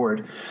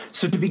sideboard.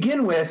 So to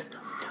begin with,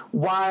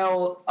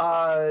 while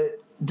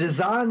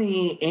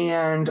Desani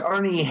and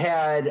Arnie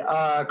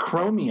had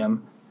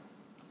Chromium,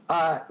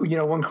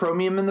 1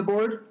 Chromium in the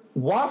board,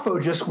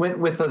 Wafo just went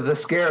with the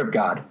Scarab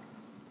God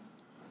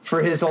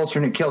for his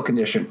alternate kill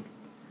condition.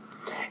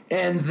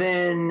 And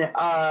then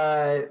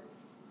the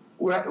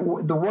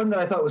one that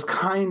I thought was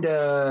kind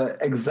of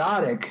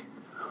exotic,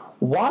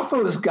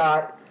 Wafo's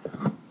got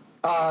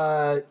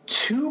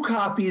 2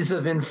 copies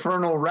of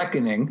Infernal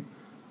Reckoning,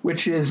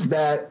 which is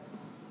that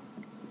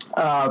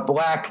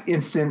black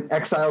instant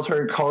exile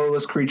target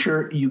colorless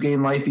creature, you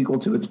gain life equal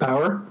to its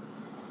power.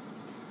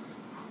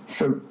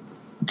 So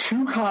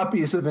 2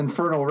 copies of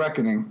Infernal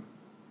Reckoning.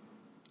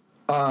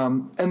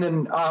 And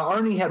then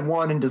Arnie had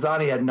 1 and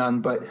Desani had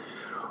none, but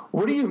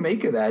what do you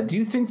make of that? Do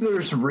you think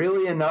there's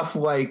really enough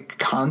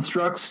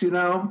constructs,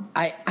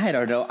 I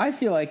don't know. I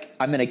feel like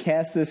I'm going to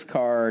cast this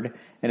card,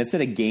 and instead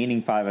of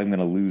gaining 5, I'm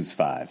going to lose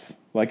 5.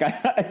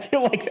 I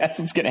feel like that's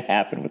what's going to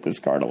happen with this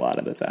card a lot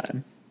of the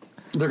time.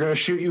 They're going to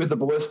shoot you with the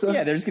ballista?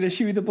 Yeah, they're just going to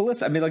shoot you with the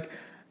ballista. I mean,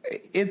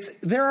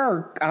 there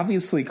are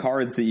obviously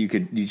cards that you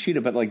shoot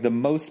it, but the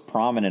most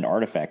prominent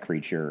artifact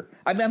creature.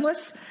 I mean,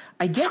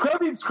 I guess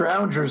Scrubby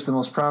Scrounger is the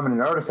most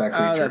prominent artifact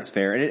creature. Oh, that's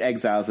fair, and it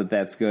exiles it.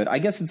 That's good. I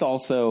guess it's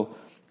also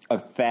a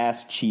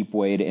fast, cheap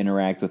way to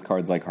interact with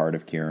cards like Heart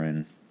of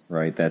Kirin,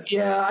 right?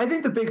 I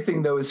think the big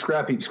thing though is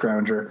Scrapheap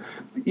Scrounger.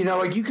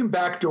 You can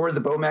backdoor the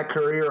Bomat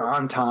Courier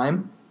on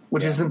time,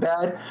 which isn't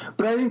bad.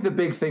 But I think the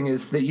big thing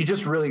is that you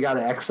just really got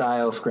to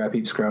exile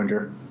Scrapheap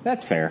Scrounger.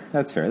 That's fair.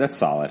 That's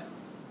solid.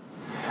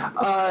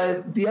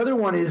 The other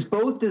one is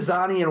both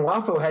Desani and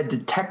Wafo had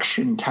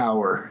Detection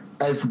Tower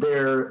as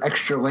their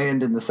extra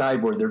land in the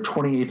sideboard, their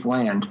 28th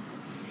land.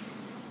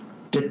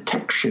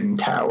 Detection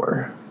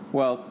Tower.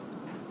 Well,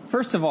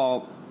 first of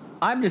all,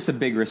 I'm just a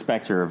big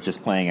respecter of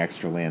just playing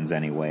extra lands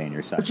anyway in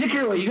your side.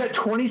 Particularly, you got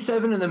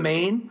 27 in the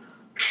main.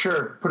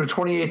 Sure, put a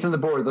 28th on the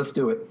board. Let's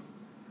do it.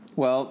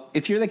 Well,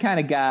 if you're the kind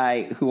of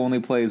guy who only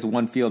plays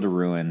 1 Field of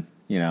Ruin,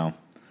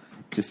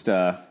 just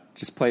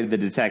just play the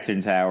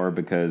detection tower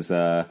because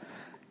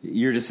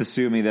you're just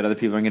assuming that other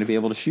people are going to be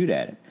able to shoot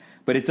at it.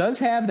 But it does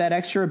have that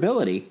extra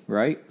ability,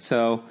 right?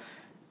 So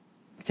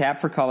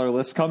tap for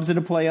colorless comes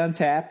into play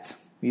untapped.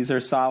 These are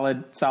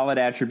solid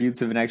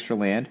attributes of an extra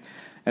land.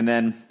 And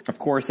then, of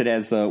course, it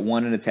has the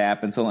 1 and a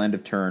tap until end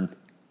of turn.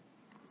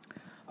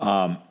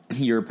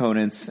 Your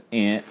opponents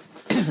and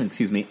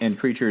and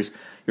creatures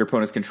your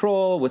opponents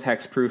control with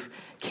hexproof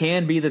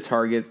can be the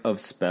target of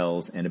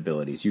spells and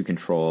abilities you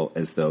control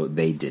as though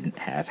they didn't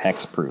have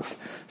hexproof.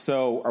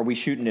 So, are we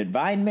shooting at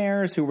Vine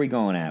Mares? Who are we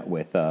going at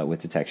with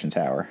Detection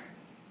Tower?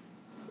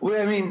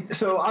 Well, I mean,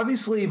 so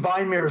obviously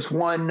Vine Mare is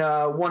one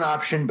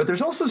option, but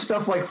there's also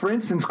stuff like, for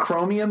instance,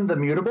 Chromium the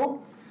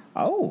Mutable.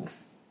 Oh,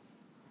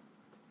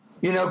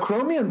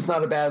 Chromium's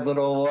not a bad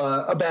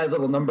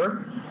little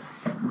number.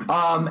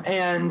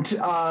 And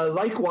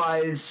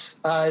likewise,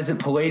 is it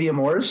Palladium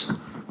Ores?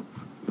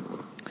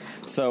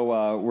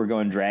 So we're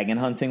going dragon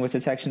hunting with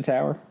Detection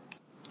Tower?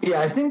 Yeah,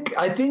 I think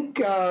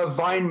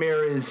Vine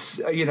Mare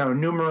is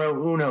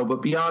numero uno,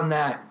 but beyond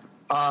that,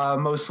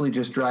 mostly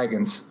just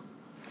dragons.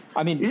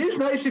 I mean, it is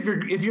nice if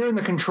you're in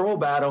the control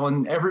battle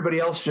and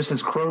everybody else just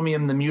has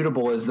Chromium the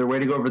Mutable as their way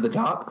to go over the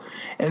top,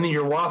 and then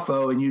you're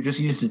Waffo and you just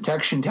use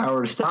Detection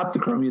Tower to stop the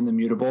Chromium the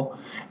Mutable,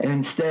 and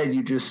instead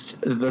you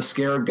just the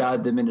Scarab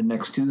God them into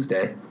next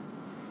Tuesday.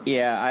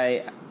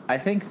 Yeah, I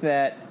think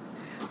that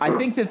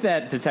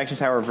Detection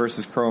Tower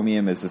versus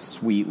Chromium is a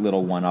sweet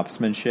little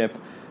one-upsmanship,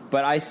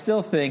 but I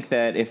still think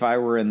that if I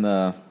were in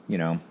the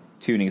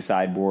tuning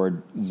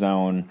sideboard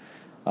zone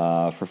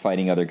for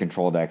fighting other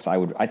control decks,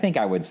 I think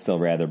I would still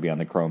rather be on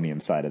the Chromium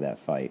side of that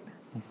fight.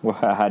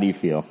 How do you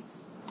feel?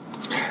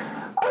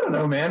 I don't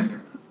know,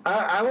 man.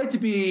 I like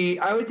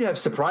to have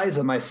surprise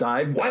on my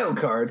side. Wild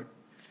card.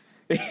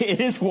 It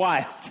is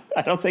wild.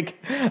 I don't think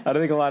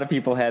a lot of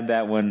people had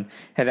that one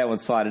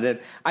slotted in.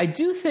 I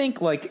do think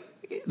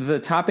the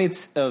top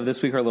 8s of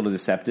this week are a little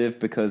deceptive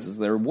because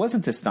there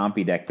wasn't a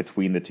Stompy deck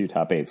between the two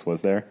top 8s,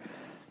 was there?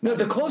 No,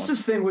 the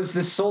closest thing was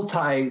this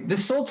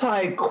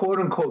Sultai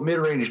quote-unquote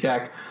mid-range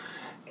deck.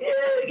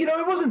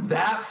 It wasn't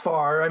that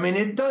far. I mean,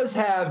 it does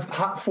have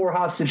 4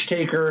 Hostage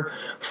Taker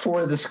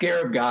for the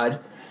Scarab God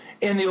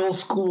and the old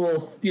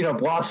school,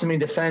 Blossoming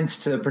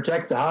Defense to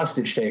protect the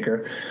Hostage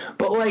Taker.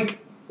 But,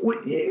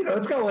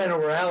 it's got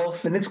Llanowar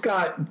Elf, and it's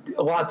got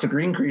lots of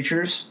green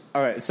creatures.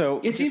 All right, so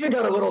it's even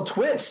got a little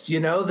twist, the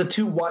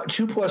 2/2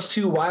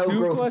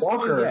 Wildgrowth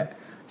Walker. Yeah.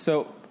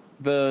 So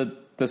the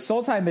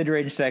Sultai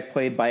Midrange deck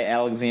played by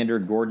Alexander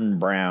Gordon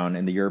Brown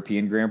in the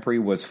European Grand Prix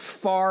was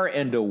far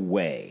and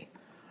away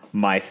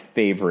my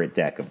favorite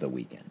deck of the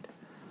weekend.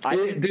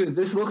 Dude,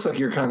 this looks like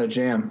your kind of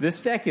jam.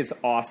 This deck is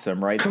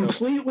awesome, right?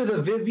 Complete with a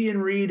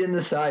Vivian Reed in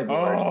the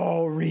sideboard.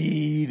 Oh,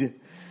 Reed.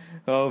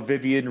 Oh,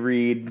 Vivian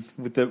Reed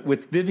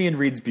with Vivian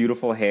Reed's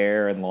beautiful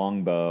hair and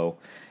long bow.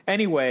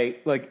 Anyway,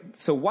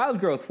 so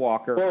Wildgrowth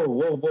Walker. Whoa!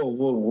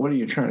 What are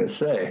you trying to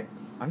say?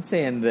 I'm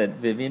saying that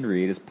Vivian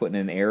Reed is putting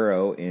an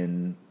arrow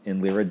in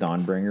Lyra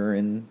Dawnbringer,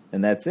 and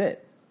that's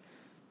it.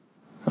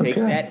 Take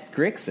that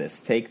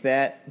Grixis. Take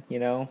that,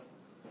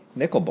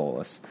 Nicol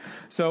Bolas.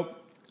 So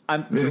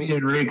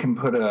Vivian Reed can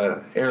put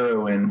a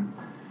arrow in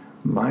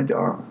my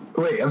dog.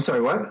 Wait, I'm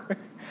sorry, what?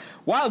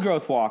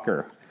 Wildgrowth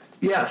Walker.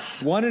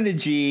 Yes. 1 and a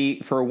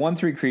G for a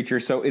 1/3 creature.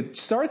 So it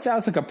starts out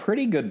as a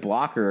pretty good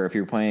blocker if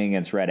you're playing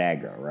against red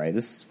aggro, right?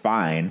 This is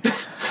fine.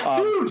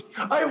 Dude,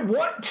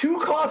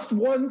 2-cost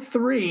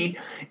 1/3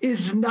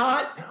 is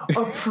not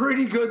a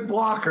pretty good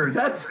blocker.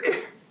 That's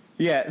it.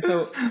 Yeah,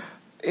 so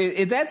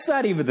that's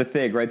not even the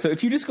thing, right? So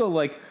if you just go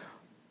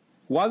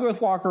Wildgrowth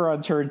Walker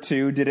on turn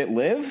 2, did it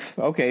live?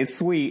 Okay,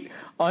 sweet.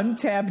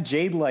 Untap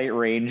Jade Light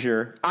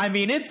Ranger. I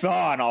mean, it's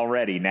on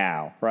already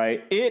now,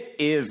 right? It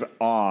is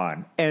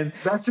on. And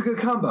that's a good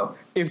combo.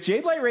 If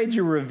Jade Light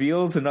Ranger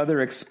reveals another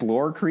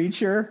Explore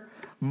creature,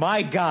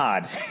 my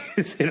God,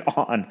 is it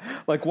on?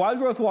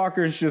 Wildgrowth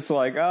Walker is just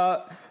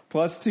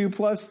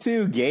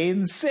 +2/+2,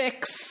 gain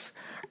 6,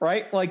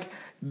 right?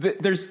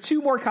 There's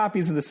 2 more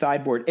copies in the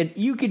sideboard, and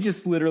you could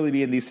just literally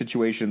be in these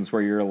situations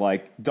where you're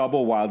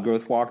double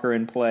Wildgrowth Walker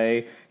in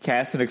play,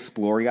 cast an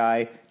Explore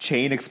guy,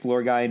 chain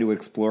Explore guy into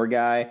Explore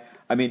guy.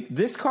 I mean,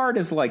 this card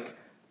is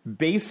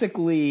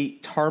basically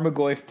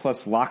Tarmogoyf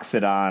plus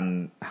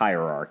Loxodon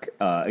Hierarch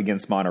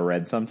against mono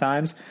red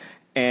sometimes,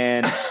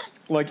 and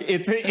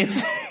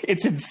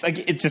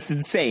it's just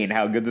insane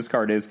how good this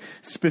card is,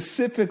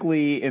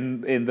 specifically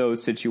in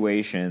those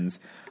situations.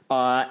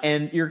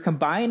 And you're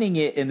combining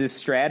it in this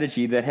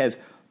strategy that has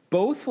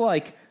both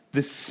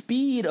the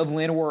speed of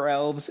Llanowar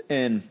Elves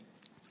and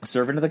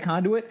Servant of the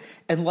Conduit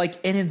and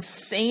an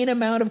insane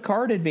amount of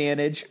card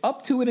advantage,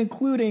 up to and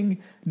including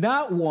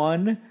not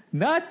 1,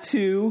 not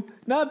 2,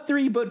 not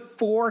 3, but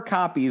 4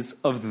 copies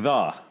of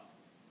the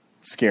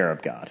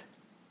Scarab God.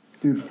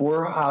 Dude,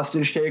 4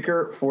 Hostage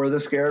Taker for the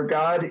Scarab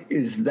God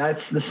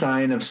that's the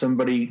sign of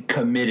somebody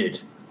committed,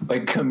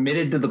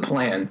 committed to the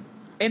plan.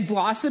 And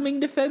Blossoming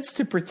Defense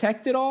to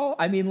protect it all?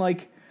 I mean,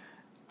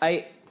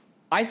 I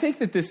think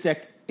that this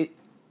deck,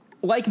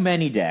 like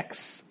many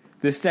decks,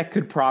 this deck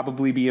could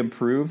probably be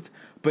improved,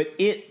 but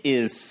it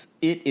is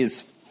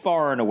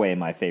far and away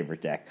my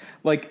favorite deck.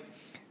 Like,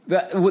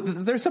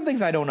 there's some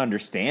things I don't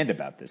understand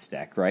about this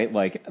deck, right?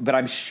 Like, but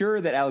I'm sure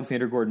that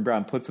Alexander Gordon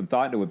Brown put some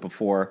thought into it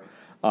before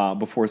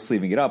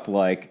sleeving it up.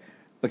 Like,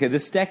 okay,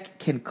 this deck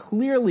can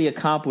clearly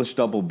accomplish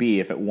double B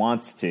if it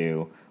wants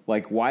to.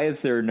 Like, why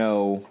is there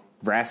no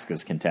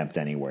Vraska's Contempt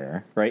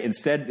anywhere, right?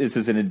 Instead, this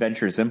is an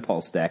Adventurous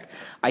Impulse deck.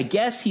 I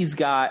guess he's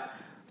got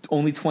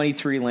only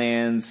 23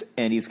 lands,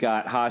 and he's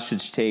got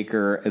Hostage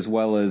Taker as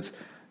well as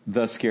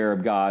the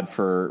Scarab God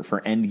for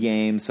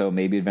endgame, so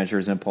maybe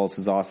Adventurer's Impulse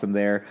is awesome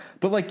there.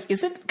 But, like,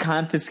 isn't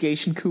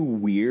Confiscation Coup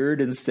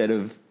weird instead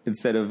of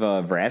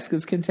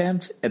Vraska's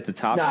Contempt at the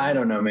top? Nah, I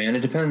don't know, man.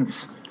 It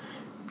depends.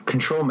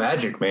 Control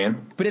Magic,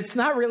 man. But it's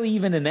not really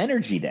even an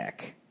energy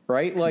deck,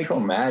 right? Like,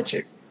 Control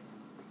Magic.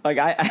 Like,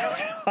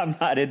 I'm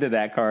not into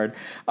that card.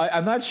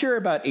 I'm not sure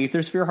about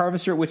Aethersphere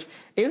Harvester, which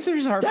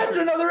Aethersphere Harvester... That's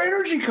another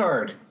energy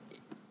card!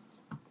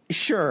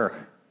 Sure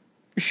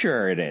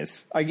it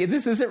is.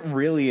 This isn't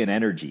really an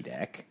energy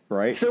deck,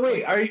 right? So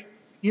wait,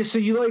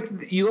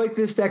 you like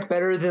this deck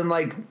better than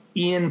like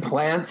Ian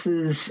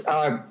Plantz's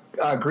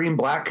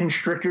green-black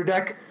Constrictor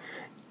deck?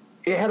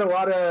 It had a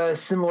lot of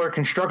similar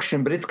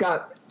construction, but it's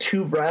got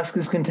 2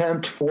 Vraska's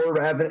Contempt,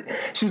 4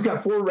 she's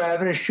got 4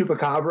 Ravenous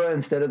Chupacabra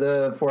instead of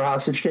the 4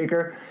 Hostage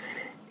Taker,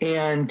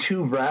 and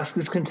 2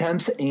 Vraska's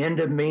Contempts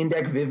and a main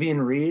deck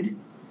Vivian Reed.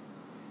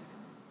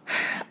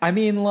 I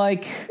mean,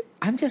 like,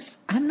 you like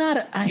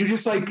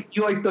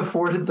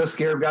the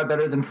Scarab God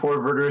better than 4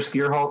 Verdurous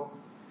Gearhulk?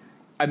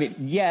 I mean,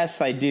 yes,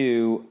 I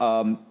do.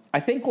 I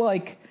think,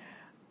 like,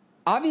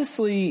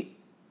 obviously,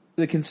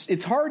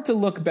 it's hard to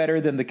look better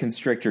than the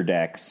Constrictor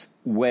decks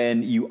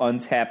when you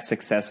untap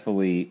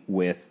successfully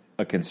with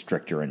a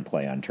Constrictor in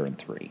play on turn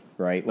 3,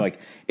 right?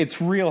 Like,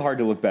 it's real hard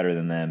to look better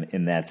than them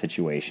in that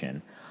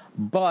situation.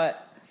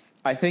 But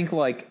I think,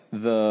 like,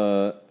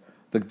 the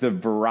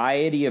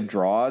variety of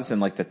draws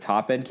and, like, the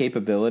top end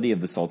capability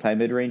of the Sultai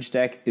Midrange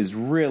deck is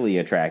really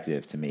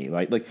attractive to me.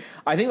 Like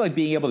I think, like,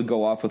 being able to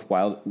go off with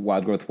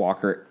Wildgrowth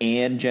Walker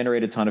and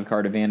generate a ton of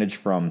card advantage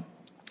from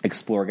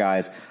Explore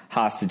Guys,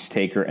 Hostage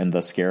Taker, and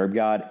the Scarab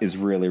God is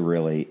really,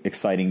 really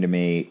exciting to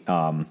me.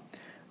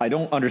 I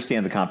don't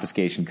understand the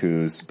Confiscation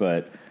Coups,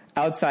 but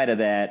outside of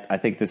that, I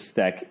think this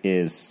deck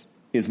is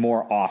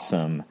more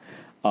awesome.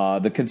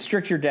 The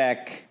Constrictor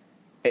deck,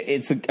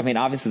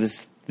 obviously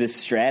this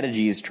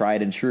strategy is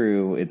tried and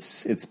true.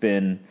 It's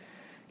been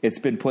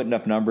putting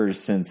up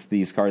numbers since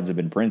these cards have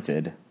been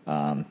printed.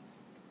 That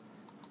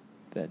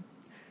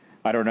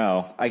I don't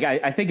know.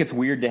 I think it's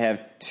weird to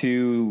have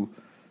 2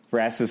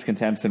 Vraska's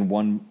Contempts and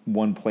one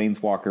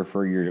Planeswalker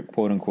for your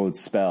quote-unquote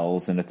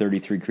spells in a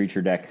 33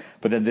 creature deck,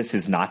 but then this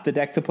is not the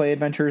deck to play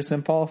Adventurous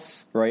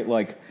Impulse, right?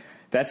 Like,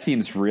 that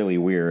seems really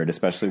weird,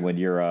 especially when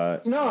you're...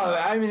 No,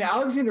 I mean,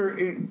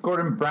 Alexander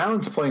Gordon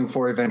Brown's playing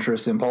for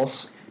Adventurous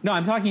Impulse. No,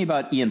 I'm talking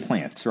about Ian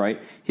Plants,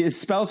 right? His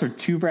spells are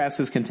 2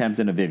 Vraska's Contempt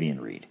and a Vivian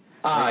Reed.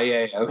 Right?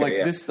 Yeah, okay, like,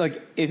 this,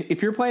 like,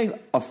 if you're playing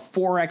a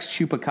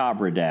 4X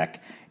Chupacabra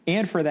deck,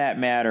 and for that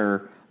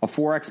matter, a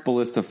 4X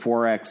Ballista,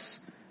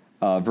 4X...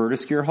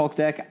 Verdurous Gearhulk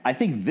deck, I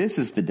think this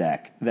is the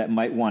deck that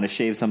might want to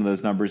shave some of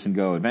those numbers and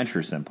go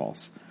Adventurous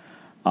Impulse.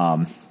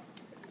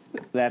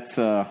 That's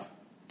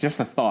just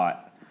a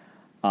thought.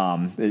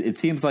 It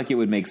seems like it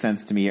would make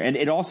sense to me, and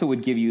it also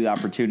would give you the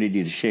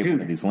opportunity to shave one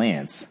of these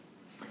lands.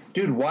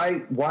 Dude,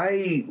 why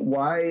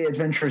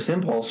Adventurous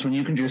Impulse when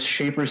you can just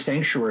Shaper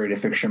Sanctuary to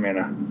fix your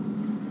mana?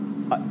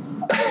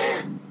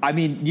 I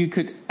mean, you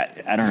could.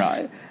 I don't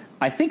know.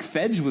 I think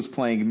Fedge was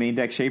playing main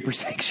deck Shaper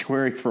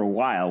Sanctuary for a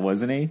while,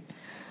 wasn't he?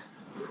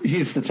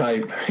 He's the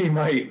type. He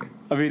might.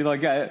 I mean,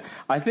 like,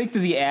 I think that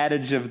the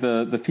adage of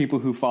the people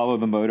who follow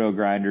the Moto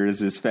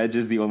grinders is Fedge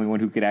is the only one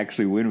who could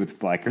actually win with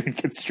Black-Green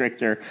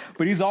Constrictor.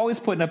 But he's always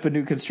putting up a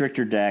new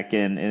Constrictor deck,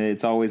 and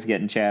it's always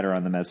getting chatter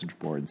on the message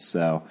boards.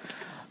 So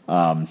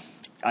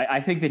I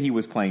think that he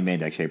was playing main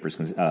deck Shaper's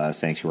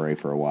Sanctuary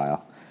for a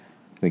while.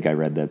 I think I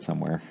read that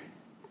somewhere.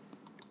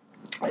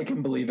 I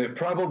can believe it.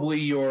 Probably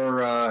your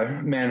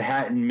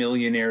Manhattan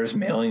Millionaires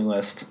mailing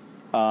list.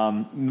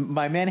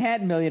 My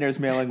Manhattan Millionaires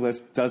mailing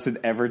list doesn't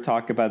ever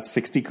talk about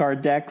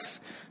 60-card decks,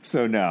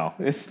 so no.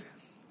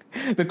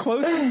 The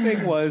closest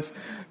thing was,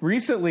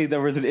 recently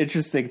there was an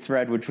interesting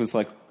thread which was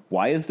like,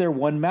 why is there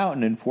 1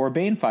 mountain and 4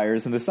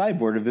 Banefires in the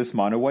sideboard of this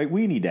mono-white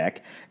weenie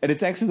deck? And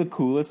it's actually the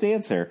coolest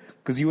answer,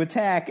 because you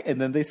attack,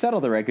 and then they settle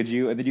the wreckage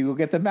you, and then you go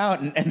get the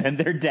mountain, and then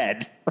they're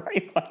dead,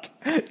 right? Like,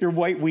 you're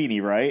white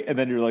weenie, right? And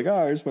then you're like,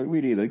 oh, here's white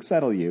weenie, like,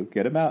 settle you,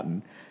 get a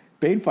mountain.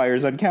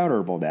 Banefire's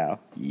uncounterable now.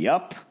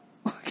 Yup.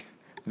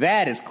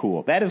 That is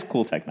cool. That is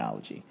cool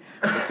technology.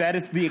 Like, that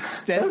is the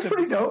extent. That's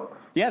pretty dope.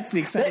 Yeah, it's the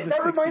extent of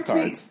the 60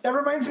 cards. That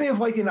reminds me of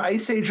like an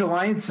Ice Age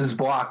Alliances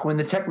block when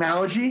the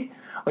technology,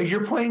 like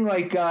you're playing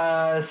like,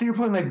 you're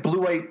playing like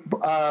blue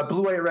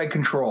white red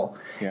control.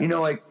 Yeah. You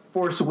know, like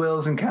Force of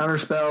Wills and counter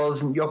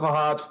spells and Yoko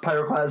Hops,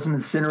 Pyroclasm,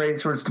 Incinerate,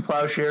 Swords to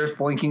Plowshares,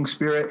 Blinking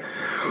Spirit,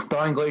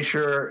 Thawing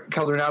Glacier,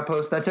 Keldrin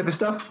Outpost, that type of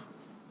stuff.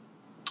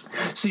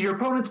 So your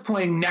opponent's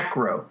playing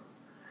Necro.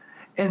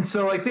 And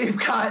so, like, they've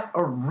got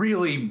a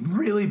really,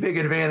 really big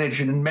advantage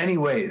in many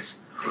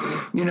ways.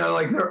 You know,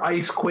 like, they're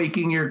ice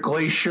quaking your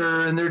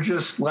glacier, and they're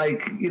just,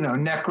 like, you know,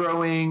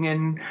 necroing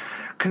and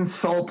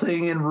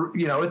consulting, and,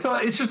 you know,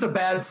 it's just a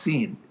bad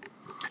scene.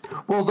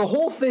 Well, the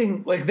whole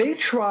thing, like,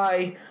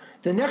 the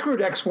necro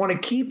decks want to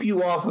keep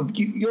you off of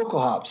yokel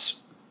hops.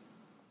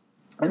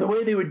 And the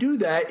way they would do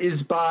that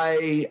is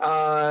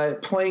by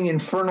playing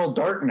Infernal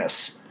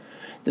Darkness,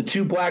 the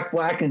 2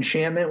 black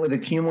enchantment with a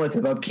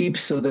cumulative upkeep,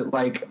 so that,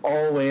 like,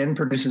 all land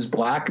produces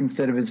black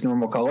instead of its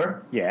normal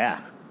color.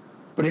 Yeah.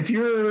 But if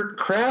you're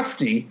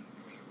crafty,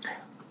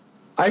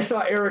 I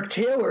saw Eric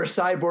Taylor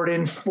sideboard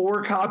in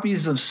 4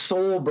 copies of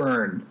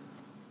Soulburn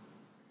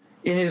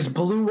in his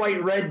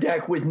blue-white-red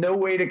deck with no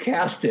way to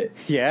cast it.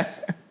 Yeah.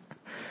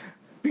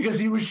 Because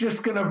he was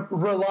just going to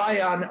rely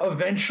on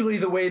eventually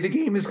the way the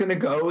game is going to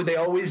go. They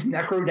always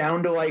necro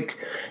down to, like,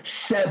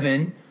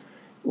 7,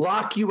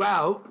 lock you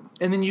out,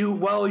 and then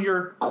while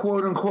you're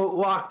quote-unquote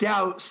locked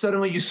out,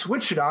 suddenly you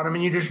switch it on them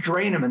and you just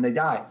drain them and they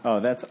die.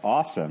 Oh, that's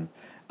awesome.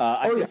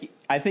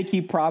 I think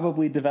he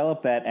probably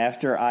developed that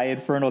after I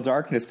Infernal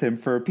Darknessed him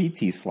for a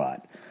PT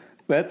slot.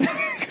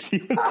 Because he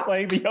was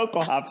playing the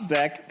Yokel Hops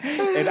deck,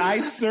 and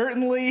I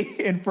certainly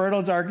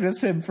Infernal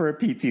Darknessed him for a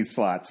PT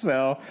slot.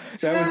 So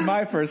that was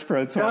my first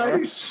Pro Tour.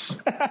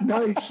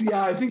 Nice.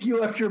 Yeah, I think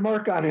you left your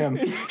mark on him.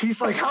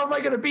 He's like, how am I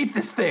going to beat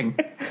this thing?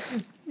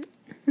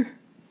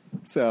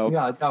 So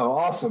yeah, no,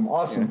 awesome.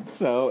 Yeah.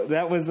 So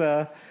that was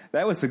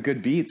a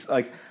good beats.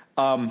 Like,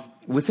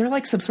 was there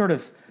like some sort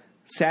of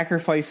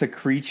sacrifice a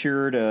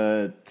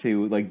creature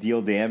to like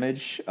deal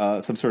damage,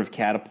 some sort of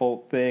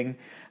catapult thing?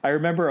 I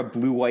remember a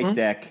blue-white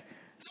deck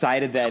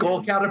sided that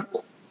Skull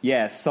Catapult.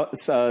 Yeah,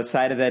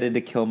 sided that in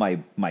to kill my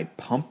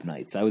Pump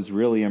Knights. I was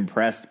really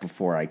impressed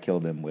before I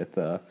killed him with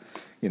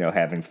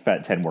having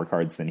 10 more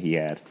cards than he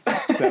had.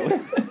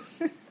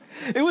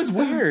 It was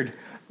weird.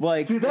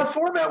 Like, dude, that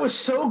format was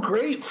so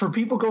great for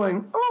people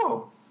going,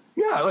 oh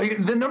yeah,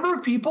 like the number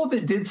of people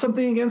that did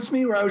something against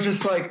me where I was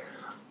just like,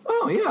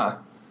 oh yeah,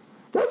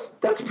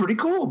 that's pretty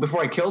cool.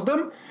 Before I killed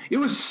them, it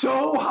was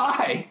so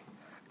high.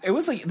 It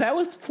was like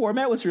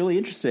format was really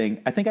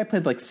interesting. I think I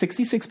played like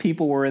 66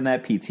 people were in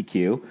that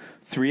PTQ.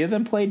 3 of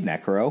them played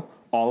Necro.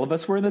 All of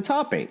us were in the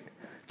top 8.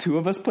 2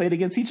 of us played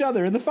against each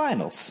other in the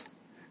finals.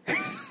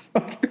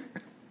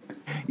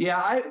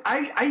 Yeah,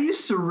 I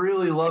used to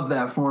really love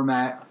that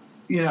format.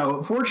 You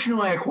know,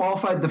 fortunately, I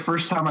qualified the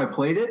first time I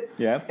played it,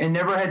 and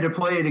never had to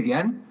play it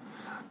again,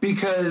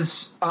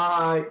 because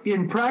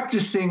in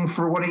practicing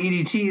for one of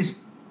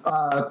EDT's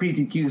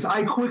PTQs,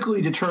 I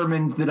quickly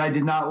determined that I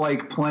did not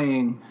like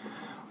playing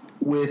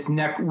with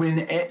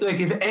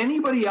if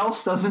anybody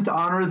else doesn't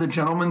honor the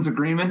gentleman's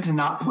agreement to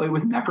not play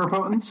with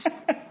necropotents,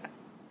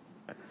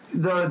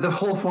 the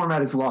whole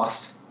format is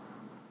lost.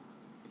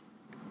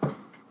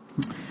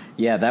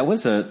 Yeah, that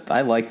was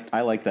I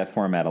liked that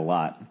format a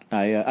lot.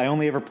 I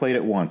only ever played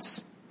it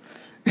once.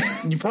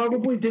 You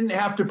probably didn't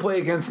have to play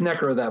against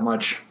Necro that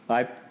much.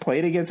 I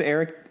played against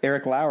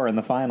Eric Lauer in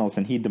the finals,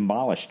 and he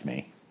demolished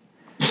me.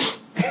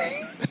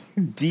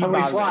 Demolished. How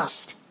many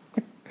slots?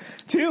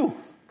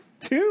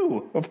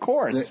 2, of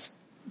course.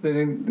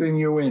 Then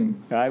you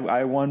win.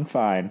 I won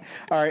fine.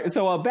 All right,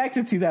 so back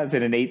to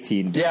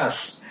 2018.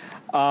 Yes.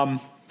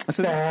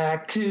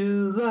 Back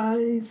to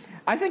life.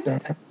 I think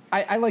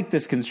I like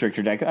this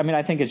Constrictor deck. I mean,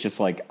 I think it's just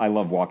like, I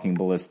love Walking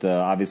Ballista.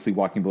 Obviously,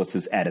 Walking Ballista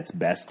is at its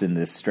best in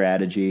this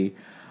strategy.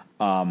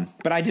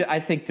 But I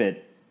think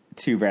that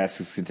 2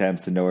 Vraska's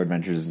Contempts and no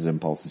Adventures'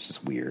 Impulse is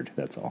just weird.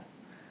 That's all.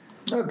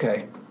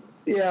 Okay.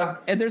 Yeah.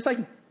 And there's like,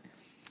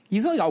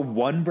 he's only got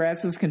 1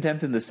 Vraska's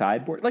Contempt in the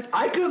sideboard. Like,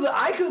 I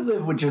could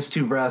live with just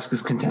 2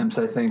 Vraska's Contempts,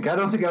 I think. I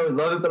don't think I would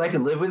love it, but I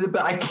could live with it.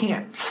 But I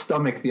can't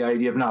stomach the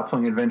idea of not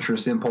playing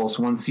Adventurous Impulse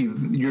once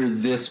you're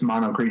this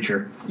mono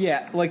creature.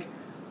 Yeah, like,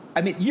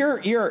 I mean, you're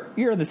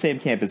in the same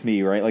camp as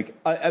me, right? Like,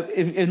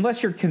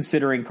 unless you're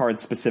considering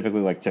cards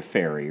specifically like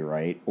Teferi,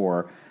 right?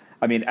 Or,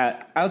 I mean,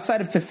 outside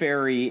of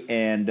Teferi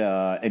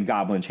and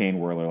Goblin Chain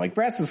Whirler, like,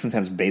 Vraska's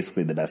Contempt's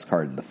basically the best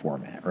card in the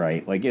format,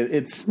 right? Like,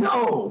 it's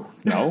no.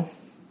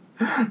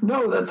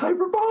 No, that's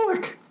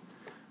hyperbolic.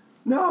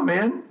 No,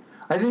 man.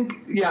 I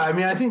think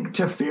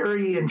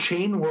Teferi and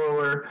Chain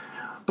Whirler,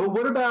 but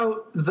what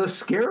about the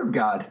Scarab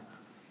God?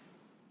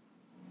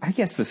 I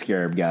guess the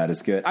Scarab God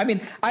is good. I mean,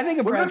 I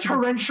think what about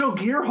Torrential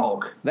Gear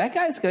Hulk? That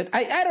guy's good.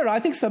 I don't know. I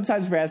think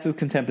sometimes Vraska's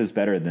Contempt is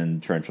better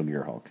than Torrential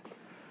Gear Hulk.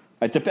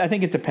 I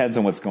think it depends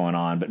on what's going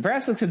on. But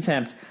Vraska's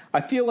Contempt, I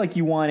feel like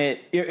you want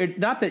it.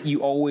 Not that you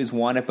always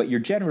want it, but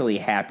you're generally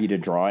happy to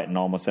draw it in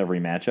almost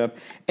every matchup.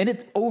 And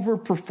it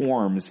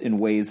overperforms in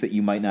ways that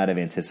you might not have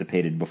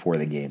anticipated before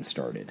the game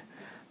started.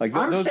 Like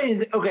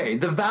saying, okay,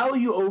 the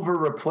value over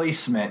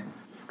replacement.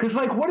 Because,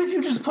 like, what if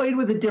you just played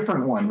with a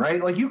different one,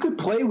 right? Like, you could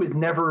play with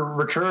Never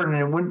Return and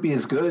it wouldn't be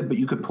as good, but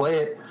you could play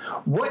it.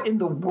 What in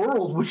the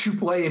world would you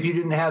play if you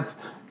didn't have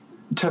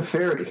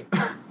Teferi?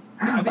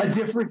 A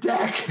different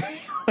deck.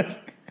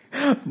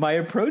 My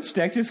approach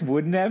deck just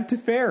wouldn't have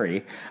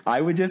Teferi.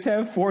 I would just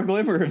have 4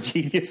 Glimmer of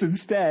Genius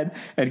instead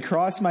and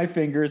cross my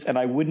fingers, and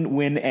I wouldn't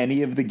win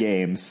any of the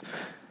games.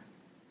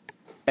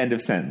 End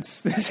of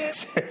sentence.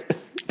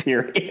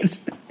 Period.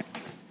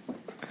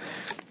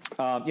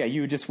 Yeah,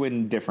 you would just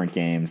win different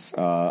games.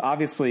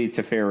 Obviously,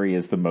 Teferi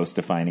is the most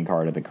defining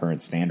card of the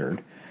current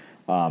standard.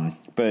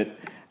 But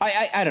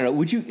I don't know.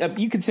 Would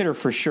you consider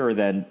for sure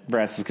that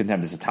Vraska's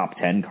Contempt is a top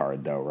 10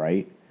 card, though,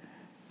 right?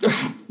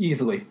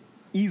 Easily.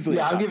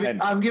 Yeah,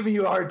 I'm giving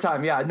you a hard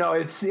time. Yeah, no,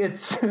 it's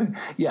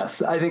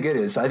yes, I think it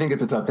is. I think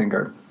it's a top 10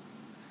 card.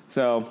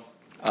 So,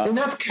 and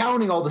that's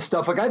counting all the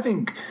stuff. Like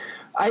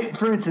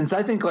for instance,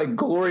 I think like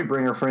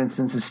Glorybringer, for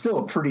instance, is still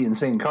a pretty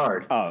insane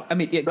card. Oh, I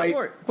mean, yeah, right?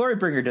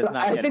 Glorybringer does not.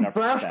 I think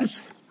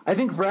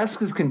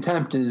Vraska's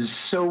Contempt is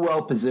so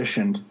well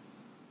positioned.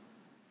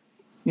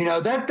 You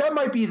know, that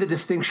might be the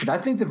distinction. I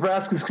think that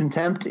Vraska's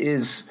Contempt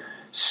is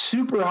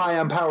super high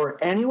on power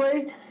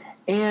anyway,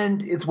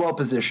 and it's well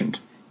positioned.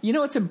 You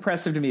know what's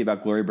impressive to me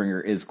about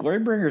Glorybringer is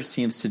Glorybringer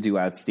seems to do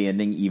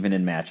outstanding even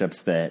in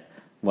matchups that,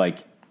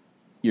 like,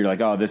 you're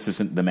like, oh, this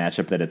isn't the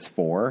matchup that it's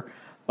for.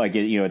 Like,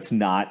 it's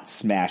not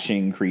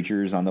smashing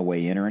creatures on the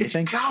way in or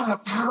anything. It's got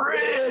a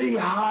pretty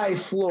high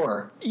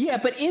floor. Yeah,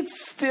 but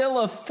it's still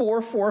a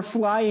 4/4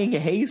 flying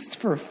haste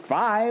for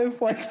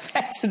 5. Like,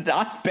 that's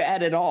not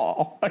bad at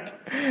all.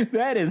 Like,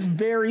 that is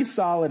very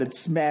solid at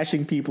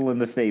smashing people in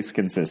the face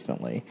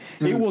consistently.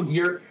 It will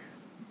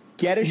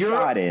get a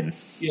shot in.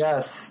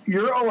 Yes.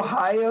 Your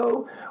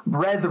Ohio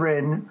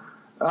brethren,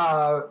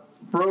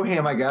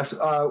 Broham, I guess,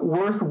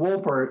 Worth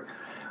Wolpert,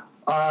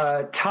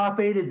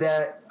 top-aided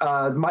that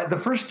the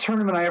first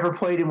tournament I ever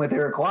played in with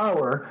Eric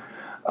Lauer,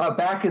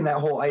 back in that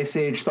whole Ice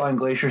Age, Thawing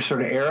Glacier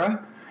sort of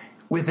era,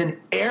 with an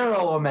Air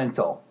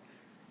Elemental.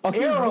 Oh,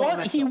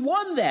 he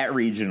won that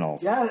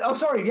regionals. Yeah. Oh,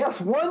 sorry. Yes,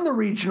 won the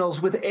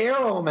regionals with Air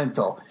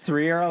Elemental.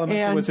 3 Air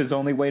Elemental was his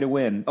only way to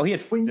win. Oh, he had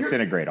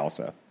Disintegrate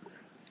also.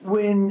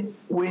 When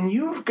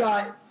you've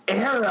got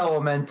Air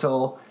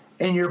Elemental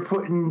and you're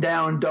putting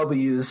down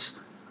W's,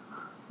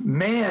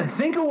 man,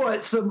 think of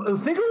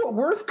what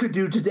Worth could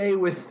do today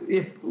with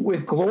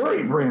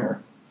Glorybringer.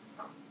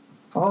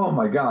 Oh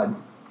my God.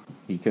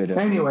 He could.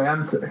 Anyway,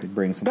 I'm sorry.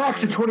 Back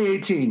to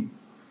 2018.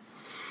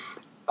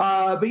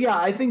 But yeah,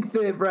 I think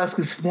that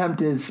Vraska's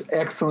Contempt is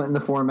excellent in the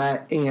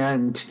format,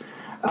 and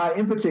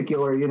in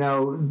particular,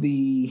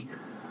 the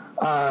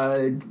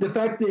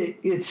fact that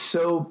it's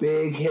so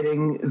big,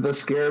 hitting the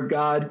Scarab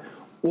God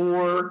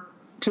or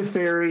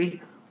Teferi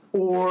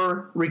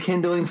or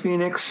Rekindling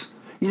Phoenix.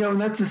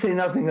 And that's to say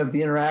nothing of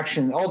the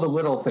interaction, all the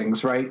little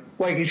things, right?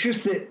 Like, it's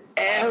just that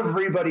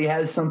everybody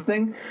has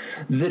something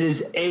that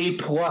is A+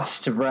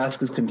 to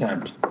Vraska's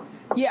Contempt.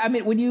 Yeah, I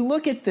mean, when you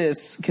look at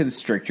this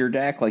Constrictor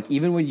deck, like,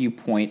 even when you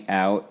point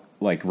out,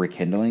 like,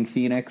 Rekindling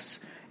Phoenix,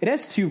 it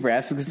has 2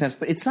 Vraska's Contempts,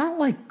 but it's not,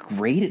 like,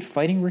 great at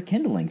fighting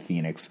Rekindling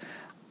Phoenix.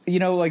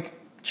 Like,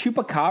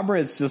 Chupacabra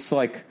is just,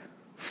 like,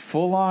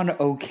 full-on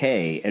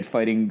okay at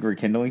fighting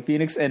Rekindling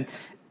Phoenix, and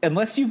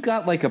unless you've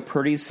got, like, a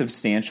pretty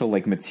substantial,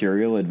 like,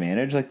 material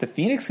advantage, like, the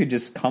Phoenix could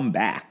just come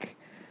back.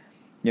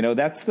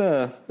 That's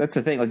the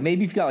thing. Like,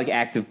 maybe you've got, like,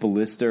 Active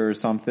Ballista or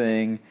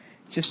something.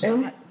 It's just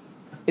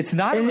it's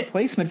not a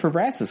replacement for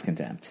Vraska's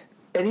Contempt.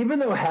 And even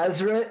though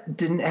Hazaret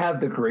didn't have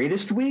the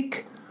greatest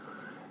week,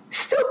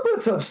 still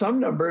puts up some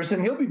numbers,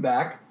 and he'll be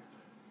back.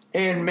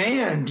 And,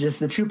 man,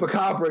 just the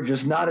Chupacabra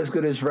just not as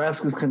good as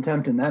Vraska's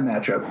Contempt in that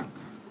matchup.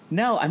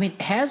 No, I mean,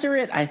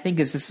 Hazaret, I think,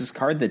 is this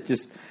card that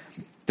just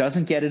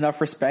doesn't get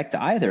enough respect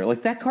either.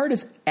 Like, that card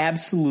is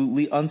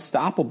absolutely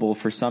unstoppable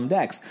for some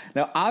decks.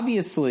 Now,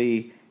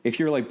 obviously, if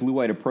you're like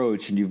Blue-White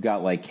Approach and you've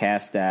got like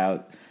Cast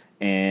Out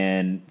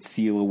and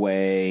Seal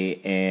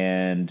Away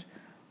and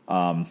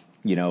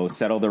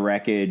Settle the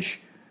Wreckage,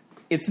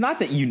 it's not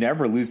that you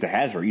never lose to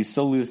Hazaret. You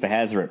still lose to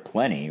Hazaret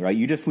plenty, right?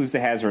 You just lose to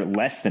Hazaret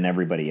less than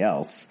everybody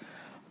else.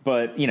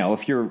 But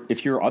if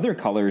you're other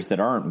colors that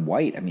aren't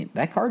white, I mean,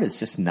 that card is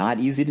just not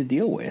easy to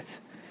deal with.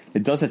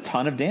 It does a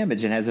ton of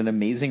damage and has an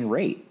amazing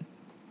rate.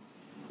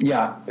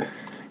 Yeah.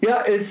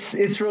 Yeah,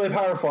 it's really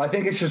powerful. I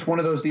think it's just one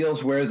of those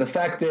deals where the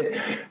fact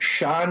that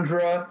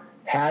Chandra,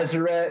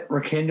 Hazaret,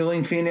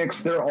 Rekindling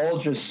Phoenix, they're all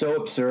just so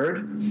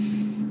absurd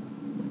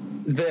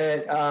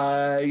that,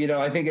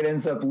 I think it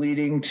ends up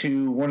leading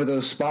to one of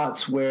those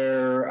spots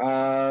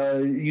where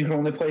you can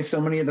only play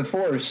so many of the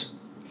 4s.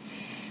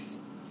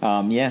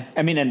 Yeah.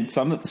 I mean, and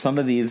some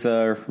of these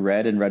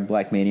red and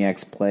red-black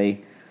maniacs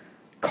play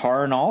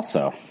Karn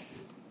also.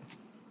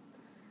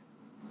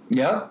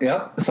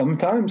 Yeah,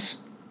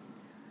 sometimes.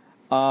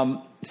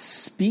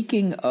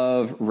 Speaking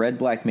of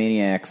red-black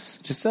maniacs,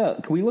 just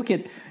can we look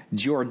at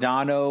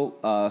Giordano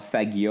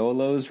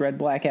Fagiolo's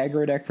red-black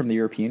aggro deck from the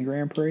European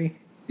Grand Prix?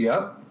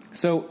 Yep.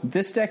 So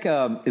this deck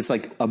is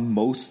like a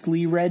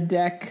mostly red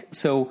deck.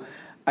 So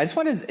I just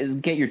want to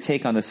get your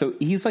take on this. So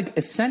he's like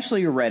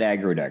essentially a red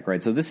aggro deck,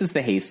 right? So this is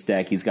the haste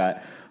deck. He's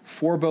got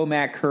 4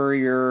 Bomat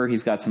Courier.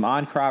 He's got some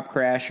on-crop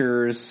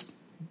crashers,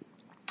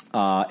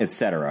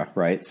 etc.,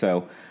 right?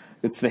 So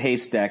it's the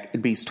haste deck.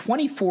 It beats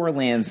 24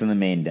 lands in the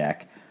main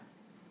deck,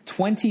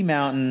 20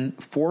 Mountain,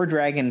 4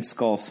 Dragon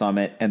Skull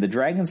Summit, and the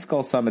Dragon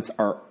Skull Summits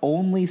are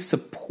only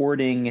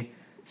supporting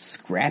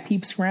Scrap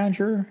Heap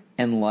Scrounger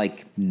and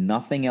like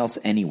nothing else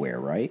anywhere,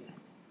 right?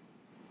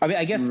 I mean,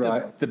 I guess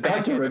the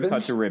back end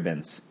cut to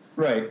ribbons.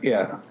 Right,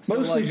 yeah. So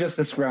mostly just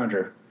the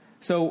Scrounger.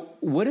 So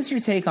what is your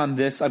take on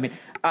this? I mean,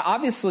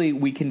 obviously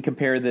we can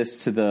compare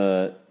this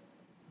to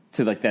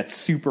like that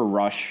Super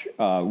Rush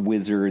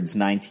Wizards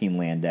 19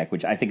 land deck,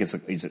 which I think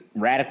is a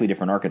radically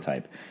different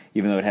archetype,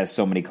 even though it has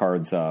so many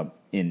cards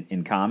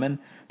in common.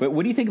 But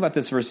what do you think about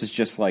this versus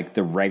just like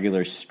the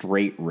regular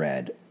straight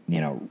red,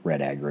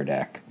 red aggro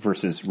deck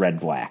versus red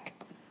black?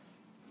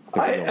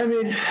 I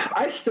mean,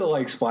 I still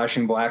like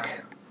Splashing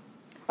Black.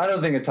 I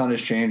don't think a ton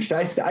has changed.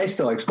 I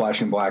still like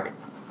Splashing Black.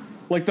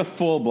 Like the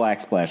full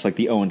black splash, like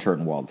the Owen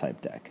Turtenwald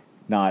type deck,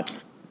 not...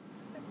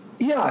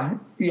 Yeah,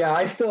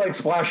 I still like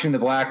splashing the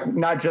black,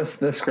 not just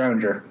the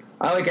Scrounger.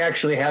 I like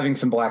actually having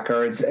some black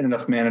cards and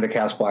enough mana to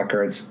cast black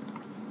cards.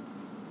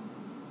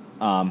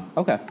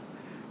 Okay.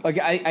 Like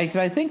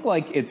I think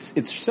like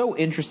it's so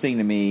interesting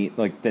to me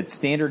like that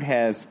Standard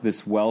has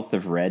this wealth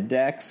of red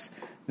decks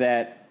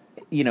that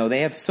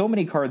they have so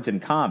many cards in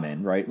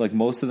common, right? Like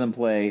most of them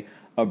play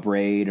a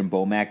Braid and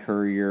Bomac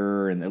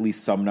Courier and at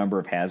least some number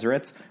of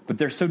Hazarets, but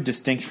they're so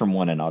distinct from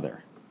one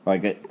another.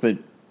 Like they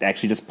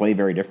actually just play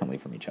very differently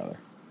from each other.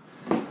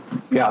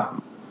 Yeah.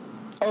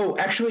 Oh,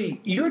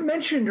 actually, you had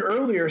mentioned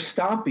earlier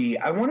Stompy.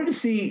 I wanted to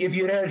see if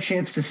you had a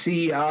chance to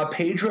see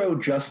Pedro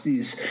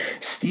Justi's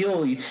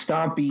Steel Leaf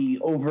Stompy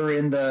over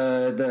in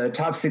the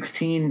top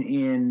 16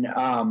 in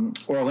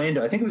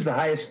Orlando. I think it was the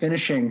highest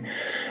finishing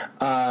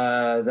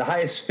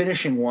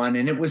one,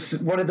 and it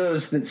was one of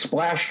those that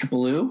splashed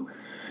blue.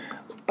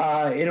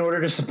 In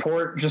order to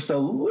support just a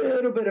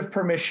little bit of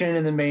permission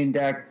in the main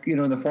deck,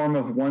 in the form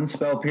of 1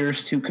 Spell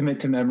Pierce, 2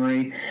 Commit to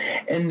Memory,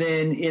 and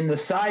then in the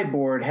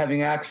sideboard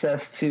having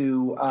access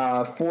to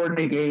 4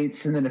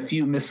 negates and then a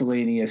few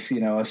miscellaneous,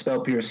 a Spell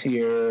Pierce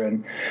here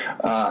and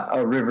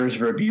a River's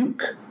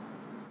Rebuke,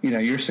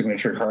 your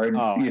signature card,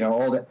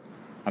 all that.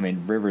 I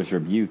mean, River's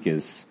Rebuke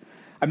is,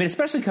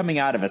 especially coming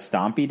out of a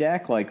Stompy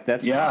deck, like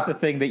that's not the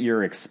thing that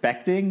you're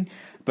expecting.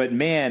 But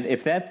man,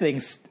 if that thing,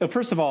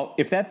 first of all,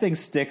 if that thing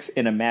sticks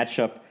in a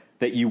matchup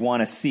that you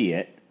want to see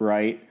it,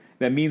 right,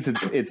 that means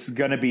it's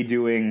going to be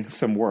doing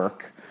some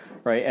work,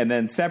 right? And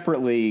then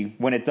separately,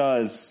 when it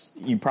does,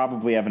 you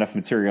probably have enough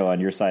material on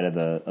your side of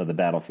the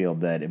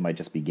battlefield that it might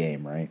just be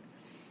game, right?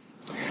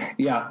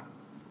 Yeah.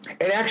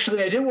 And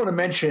actually, I did want to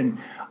mention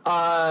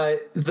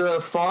the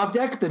Fog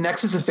deck, the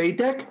Nexus of Fate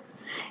deck,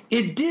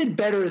 it did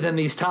better than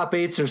these top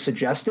 8s are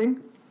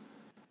suggesting.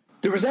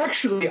 There was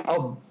actually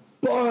a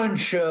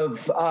bunch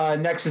of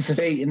Nexus of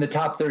Fate in the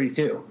top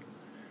 32.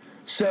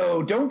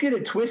 So don't get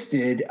it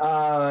twisted.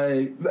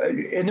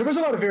 And there was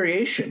a lot of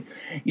variation.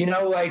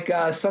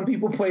 Some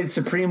people played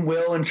Supreme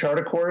Will and Chart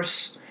a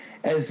Course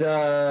as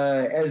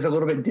a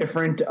little bit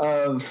different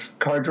of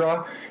card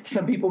draw.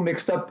 Some people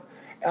mixed up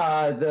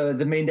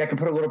the main deck and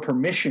put a little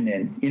permission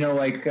in,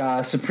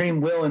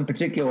 Supreme Will in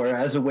particular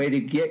as a way to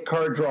get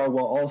card draw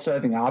while also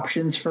having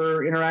options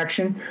for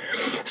interaction.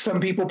 Some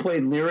people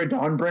played Lyra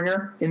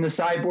Dawnbringer in the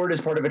sideboard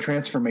as part of a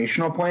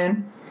transformational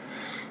plan.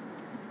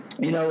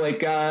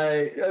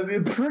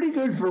 A pretty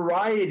good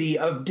variety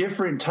of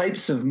different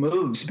types of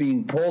moves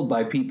being pulled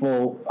by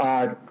people,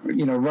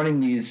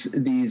 running these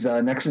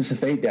Nexus of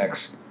Fate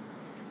decks.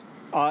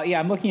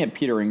 I'm looking at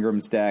Peter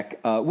Ingram's deck.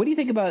 What do you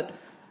think about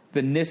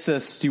the Nissa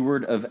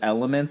Steward of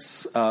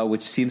Elements,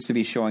 which seems to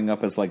be showing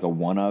up as like a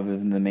one of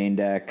in the main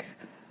deck?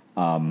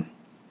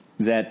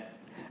 Is that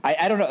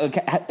I don't know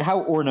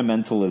how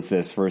ornamental is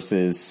this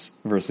versus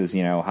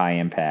high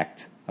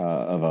impact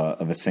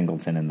of a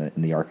singleton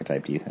in the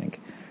archetype? Do you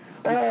think?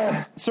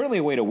 It's certainly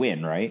a way to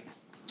win, right?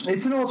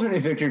 It's an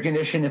alternate victory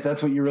condition if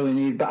that's what you really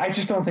need, but I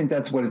just don't think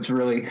that's what it's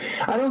really.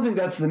 I don't think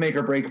that's the make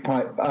or break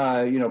part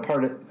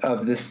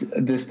of this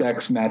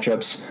deck's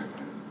matchups.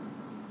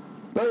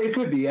 But it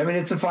could be.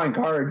 It's a fine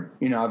card,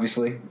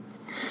 obviously.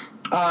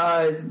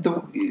 I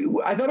thought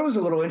it was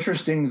a little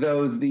interesting,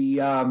 though, the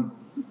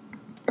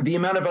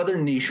amount of other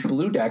niche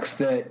blue decks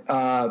that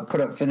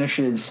put up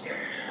finishes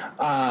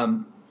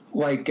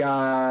like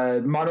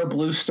Mono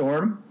Blue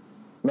Storm.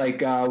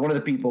 One of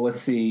the people, let's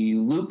see,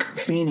 Luke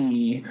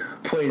Feeney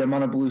played a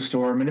Mono Blue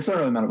Storm, and it's not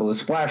really Mono Blue,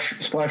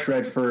 Splash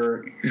Red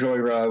for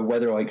Joyra,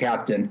 Weatherlight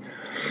Captain.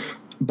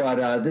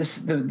 But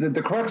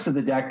the crux of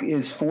the deck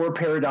is 4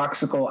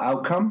 Paradoxical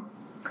Outcome,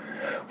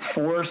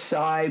 4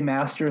 Psi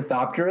Master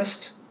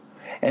Thopterist,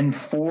 and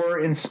 4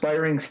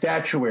 Inspiring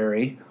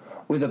Statuary,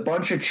 with a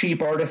bunch of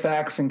cheap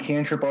artifacts and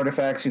cantrip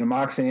artifacts,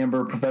 Mox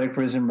Amber, Prophetic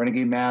Prism,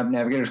 Renegade Map,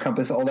 Navigator's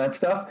Compass, all that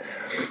stuff,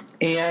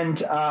 and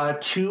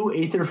 2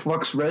 Aether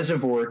Flux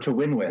Reservoir to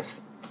win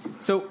with.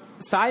 So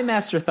Psi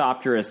Master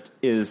Thopterist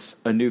is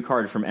a new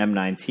card from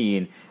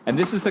M19, and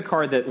this is the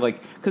card that,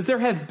 because there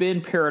have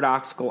been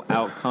Paradoxical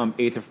Outcome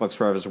Aether Flux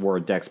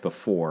Reservoir decks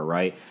before,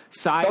 right?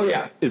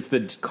 Psi is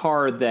the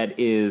card that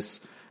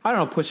is, I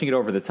don't know, pushing it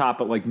over the top,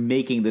 but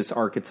making this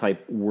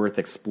archetype worth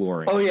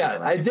exploring. Oh yeah,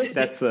 right?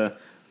 That's the.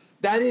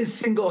 that is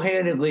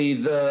single-handedly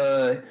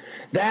don't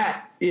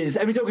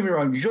get me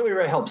wrong,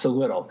 Joyra helps a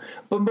little,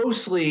 but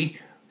mostly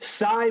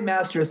Psi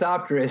Master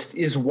Thopterist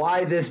is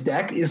why this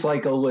deck is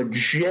like a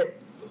legit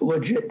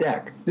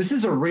deck. This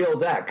is a real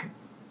deck.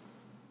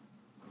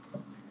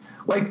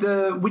 Like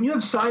when you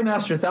have Psi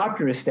Master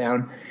Thopterist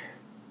down,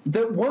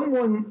 the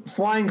 1/1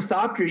 flying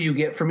Thopter you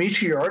get from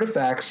each of your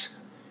artifacts,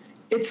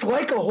 it's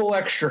like a whole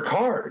extra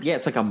card. Yeah,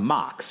 it's like a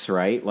Mox,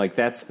 right? Like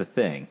that's the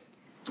thing.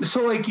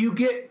 So like you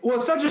get, well,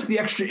 it's not just the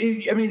extra.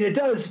 I mean, it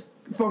does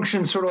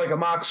function sort of like a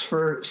Mox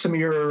for some of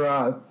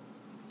your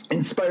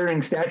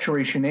inspiring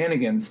statuary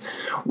shenanigans,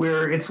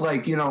 where it's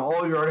like, you know,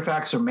 all your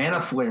artifacts are mana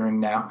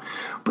flaring now.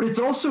 But it's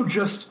also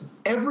just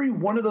every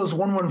one of those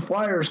 1/1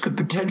 flyers could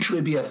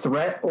potentially be a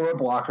threat or a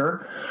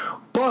blocker,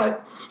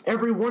 but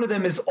every one of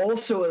them is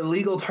also a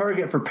legal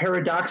target for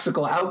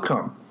paradoxical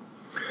outcome.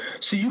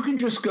 So you can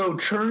just go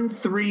turn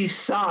 3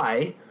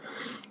 Psi,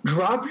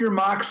 drop your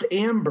Mox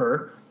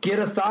Amber, get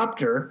a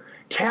Thopter,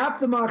 tap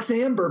the Mox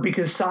Amber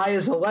because Psi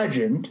is a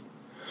legend,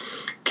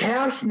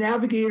 cast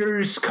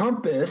Navigator's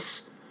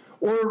Compass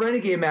or a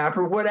Renegade Map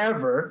or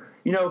whatever,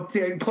 you know,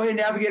 play a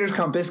Navigator's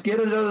Compass, get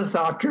another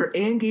Thopter,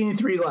 and gain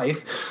 3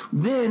 life.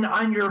 Then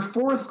on your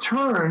 4th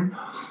turn,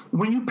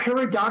 when you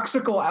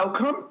paradoxical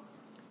outcome,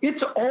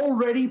 it's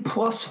already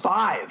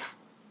 +5.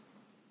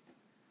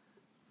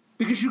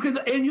 Because you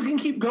can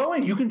keep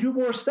going. You can do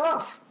more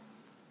stuff.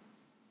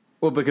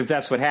 Well, because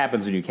that's what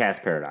happens when you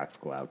cast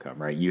Paradoxical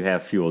Outcome, right? You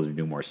have fuel to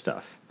do more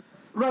stuff.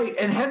 Right,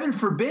 and heaven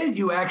forbid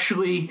you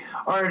actually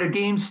are at a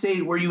game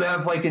state where you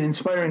have like an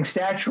Inspiring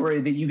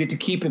Statuary that you get to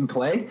keep in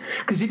play.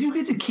 Because if you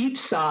get to keep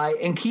Psi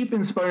and keep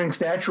Inspiring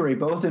Statuary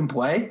both in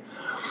play,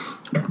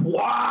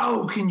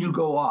 wow, can you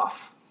go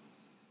off?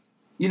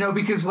 You know,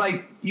 because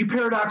like you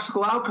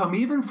Paradoxical Outcome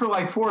even for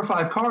like 4 or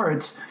 5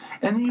 cards,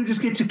 and then you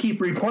just get to keep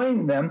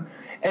replaying them,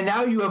 and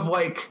now you have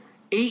like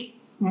 8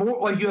 more,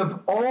 like you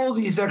have all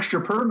these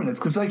extra permanents,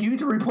 because like you get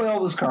to replay all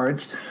those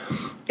cards,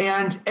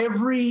 and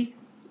every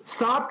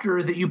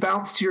Thopter that you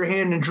bounce to your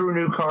hand and drew a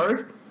new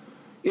card,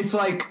 it's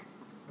like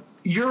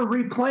you're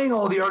replaying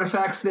all the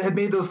artifacts that had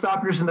made those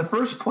Thopters in the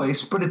first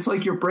place, but it's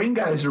like your Brain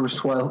Geyser was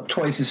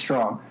twice as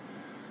strong.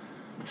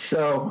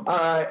 So,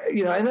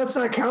 you know, and that's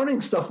not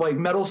counting stuff like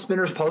Metal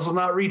Spinner's Puzzle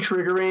Knot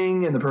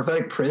re-triggering and the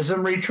Prophetic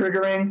Prism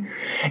re-triggering.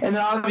 And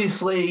then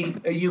obviously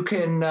you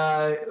can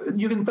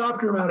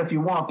Thopter them out if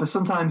you want, but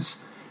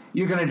sometimes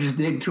you're going to just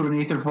dig through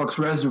an Aetherflux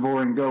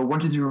Reservoir and go 1,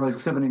 2, 3, 4, 5,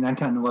 6, 7, 8, 9,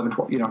 10, 11,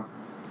 12, you know.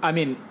 I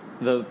mean,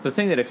 the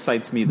thing that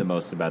excites me the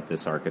most about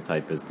this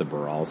archetype is the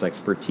Baral's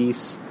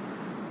expertise,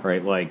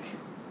 right? Like,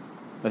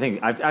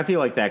 I feel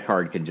like that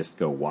card can just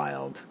go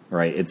wild,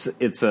 right? It's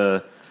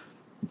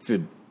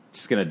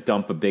just going to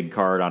dump a big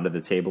card onto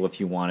the table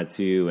if you wanted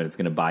to, and it's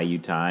going to buy you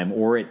time,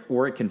 or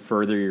it can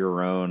further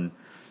your own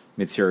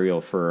material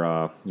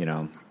for you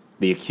know,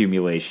 the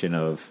accumulation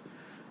of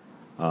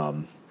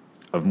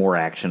more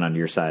action on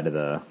your side of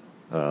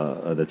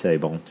the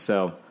table.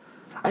 So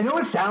I know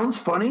it sounds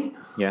funny,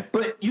 yeah,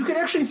 but you can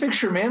actually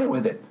fix your mana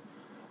with it.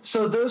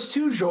 So those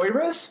 2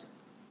 Joyras,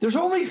 there's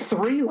only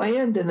 3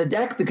 land in the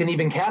deck that can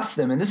even cast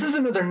them, and this is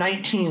another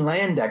 19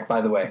 land deck,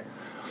 by the way.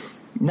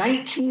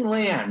 19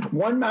 land,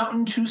 1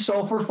 mountain, 2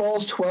 sulfur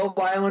falls, 12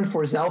 island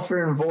for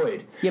Zalfir and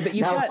Void. Yeah, but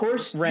you've got, of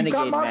course,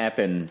 Renegade Map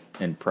and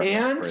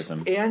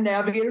Prism. And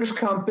Navigator's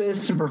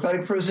Compass and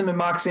Prophetic Prism and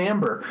Mox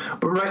Amber.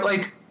 But right,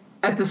 like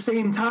at the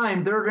same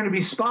time, there are going to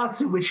be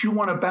spots in which you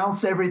want to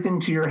bounce everything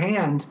to your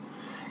hand.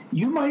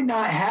 You might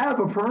not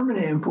have a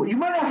permanent input. You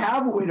might not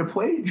have a way to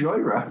play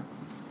Joyra.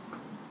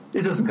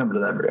 It doesn't come to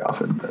that very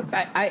often. But.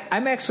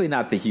 I'm actually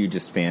not the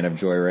hugest fan of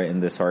Joyra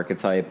in this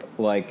archetype.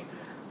 Like,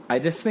 I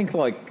just think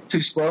like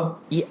too slow.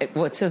 Yeah,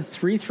 well, it's a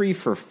 3/3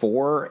 for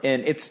 4,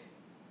 and it's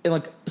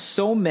like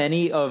so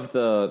many of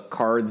the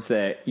cards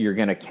that you're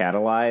going to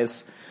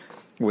catalyze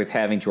with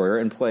having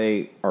Joyra in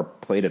play are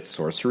played at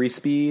sorcery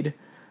speed.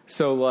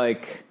 So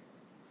like,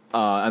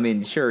 I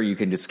mean, sure you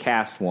can just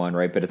cast one,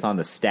 right? But it's on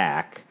the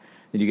stack.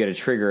 Then you get a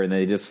trigger, and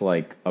they just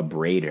like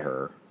abrade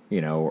her, you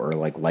know, or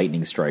like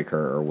lightning strike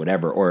her or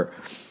whatever, or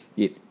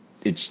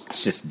it's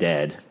just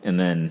dead, and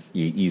then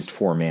you used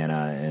 4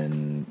 mana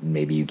and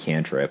maybe you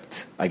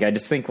cantripped. Like, I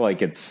just think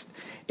like it's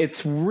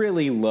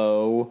really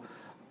low.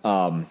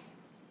 You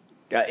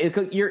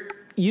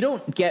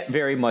don't get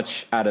very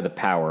much out of the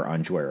power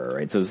on Joyra,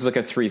 right? So this is like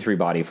a 3/3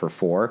 body for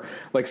 4.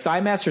 Like Psi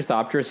Master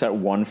Thopterist at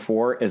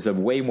 1/4 is a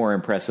way more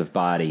impressive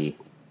body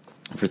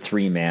for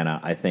 3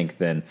 mana, I think,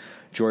 than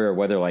Joyra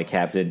Weatherlight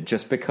Captain,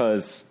 just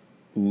because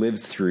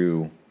lives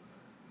through,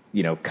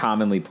 you know,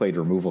 commonly played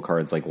removal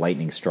cards like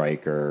Lightning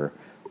Strike or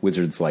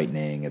Wizard's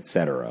Lightning,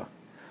 etc.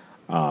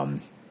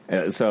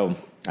 So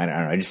I don't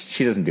know.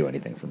 She doesn't do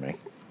anything for me.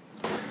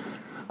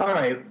 All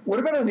right. What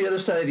about on the other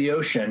side of the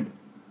ocean?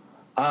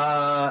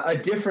 A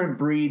different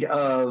breed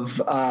of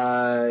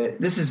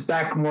this is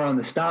back more on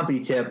the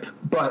stompy tip,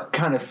 but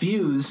kind of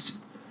fused.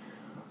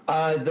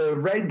 The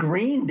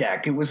red-green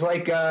deck. It was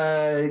like,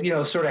 you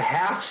know, sort of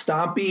half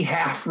stompy,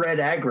 half red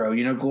aggro.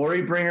 You know,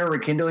 Glorybringer,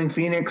 Rekindling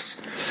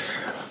Phoenix,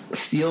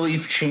 Steel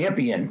Leaf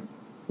Champion.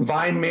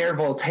 Vine Mare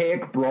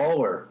Voltaic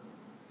Brawler.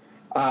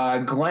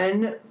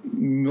 Glenn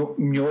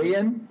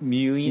Muyen,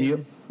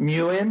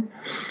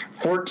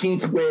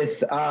 14th with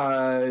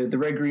the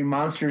Red Green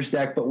Monsters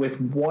deck, but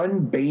with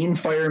one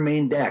Banefire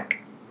main deck.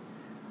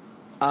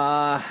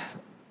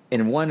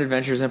 And one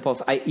Adventurer's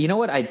Impulse. You know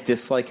what I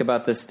dislike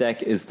about this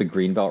deck is the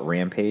Greenbelt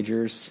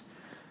Rampagers.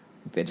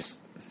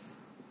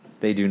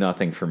 They do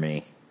nothing for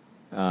me.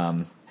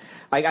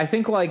 I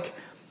think like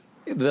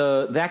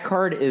that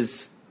card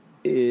is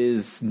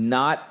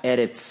not at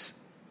its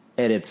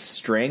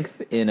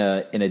strength in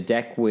a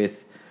deck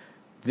with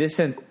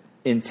this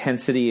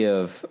intensity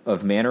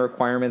of mana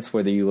requirements,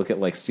 whether you look at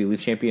like Steelleaf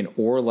Champion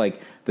or like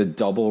the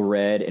double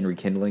red and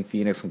Rekindling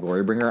Phoenix and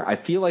Glorybringer. I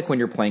feel like when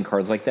you're playing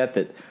cards like that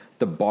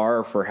the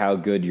bar for how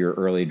good your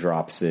early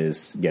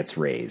drops gets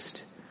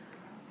raised.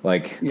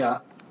 Like, yeah.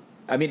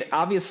 I mean,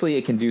 obviously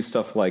it can do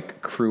stuff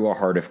like crew a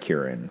Heart of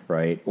Kirin,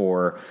 right?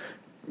 Or,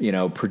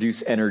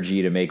 produce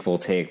energy to make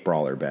Voltaic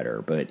Brawler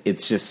better. But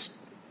it's just,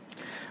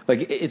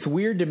 like, it's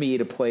weird to me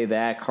to play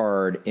that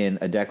card in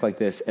a deck like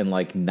this and,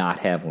 like, not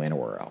have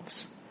Llanowar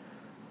Elves.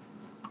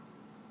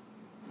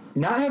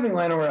 Not having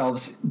Llanowar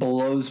Elves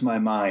blows my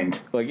mind.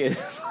 Like,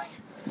 it's like,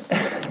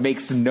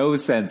 makes no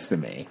sense to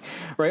me,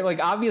 right? Like,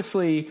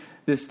 obviously,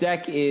 this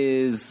deck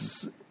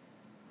is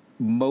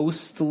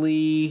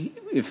mostly,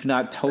 if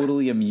not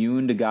totally,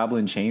 immune to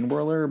Goblin Chain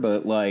Whirler,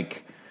 but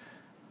like,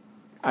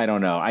 I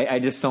don't know. I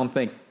just don't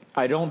think.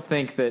 I don't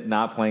think that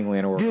not playing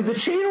Llanowar. Dude, the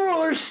Chain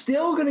Whirler's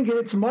still going to get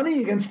its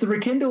money against the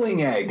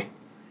Rekindling Egg.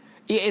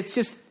 It's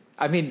just,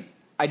 I mean,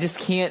 I just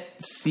can't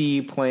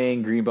see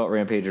playing Greenbelt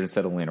Rampager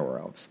instead of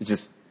Llanowar Elves. It's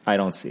just, I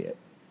don't see it.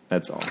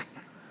 That's all.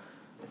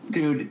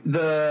 Dude,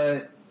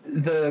 the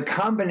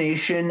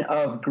combination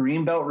of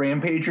Greenbelt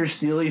Rampager,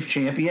 Steelleaf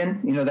Champion,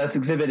 that's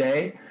Exhibit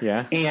A.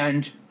 Yeah.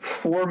 And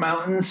 4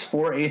 Mountains,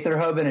 4 Aether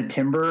Hub, and a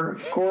Timber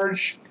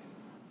Gorge.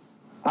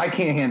 I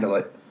can't handle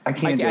it. I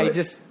can't do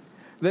it.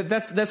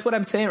 That's what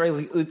I'm saying, right?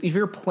 Like, if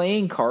you're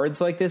playing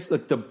cards like this,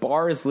 like the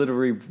bar is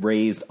literally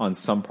raised on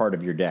some part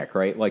of your deck,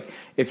 right? Like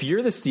if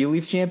you're the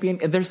Steelleaf Champion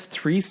and there's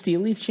 3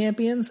 Steelleaf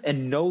Champions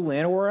and no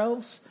Llanowar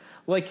Elves,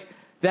 like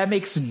that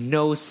makes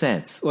no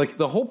sense. Like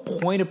the whole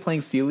point of playing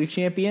Steelleaf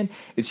Champion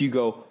is you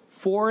go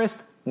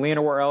Forest,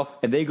 Llanowar Elf,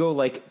 and they go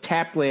like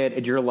tapped land,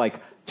 and you're like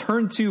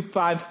turn 2,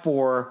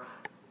 5-4.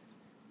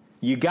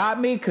 You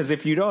got me, because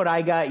if you don't,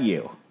 I got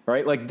you.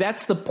 Right? Like,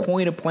 that's the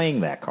point of playing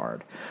that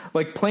card.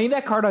 Like, playing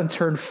that card on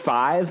turn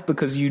 5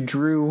 because you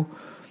drew,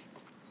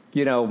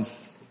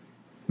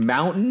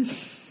 Mountain.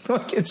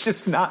 Like, it's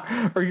just not.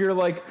 Or you're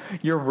like,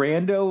 your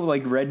rando,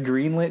 like, red,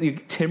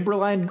 green,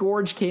 Timberline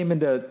Gorge came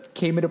into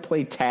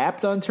play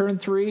tapped on turn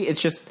 3.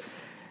 It's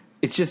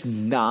just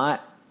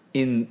not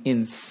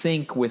in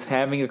sync with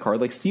having a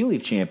card like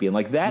Steelleaf Champion.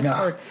 Like,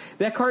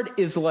 that card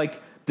is like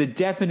the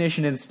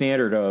definition and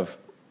standard of,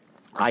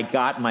 I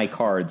got my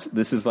cards.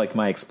 This is like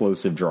my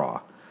explosive draw,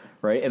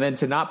 right? And then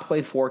to not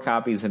play 4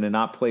 copies and to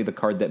not play the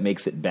card that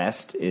makes it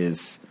best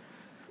is,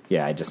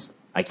 I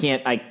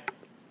can't.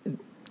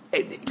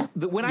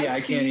 When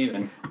I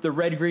see the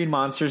Red Green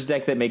Monsters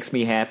deck that makes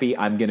me happy,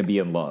 I'm going to be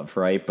in love,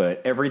 right?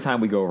 But every time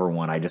we go over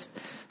one,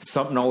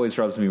 something always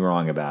rubs me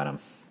wrong about him.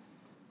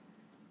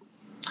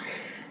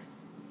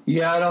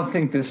 Yeah, I don't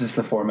think this is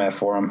the format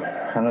for him.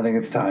 I don't think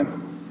it's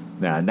time.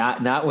 Nah,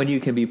 not when you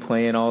can be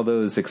playing all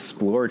those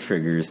explore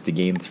triggers to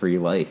gain 3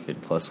 life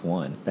and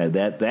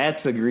 +1.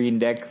 That's a green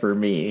deck for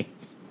me.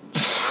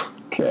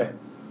 Okay.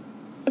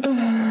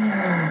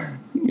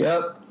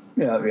 Yep.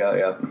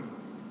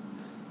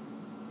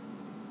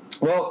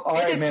 Well, all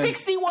right, man.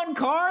 61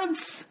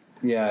 cards.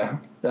 Yeah,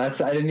 I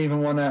didn't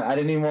even want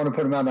to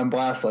put him out on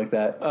blast like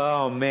that.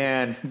 Oh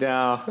man,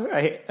 no,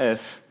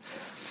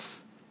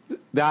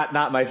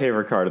 not my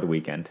favorite card of the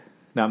weekend.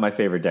 Not my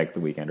favorite deck of the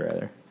weekend,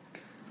 rather.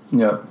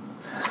 Yep.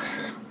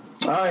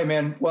 All right,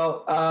 man.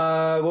 Well,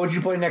 what would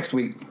you play next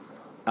week?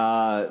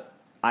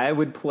 I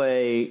would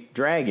play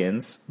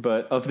Dragons,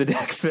 but of the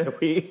decks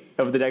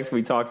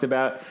we talked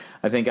about,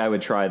 I think I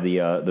would try the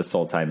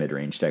Sultai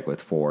Midrange deck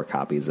with 4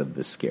 copies of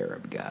the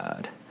Scarab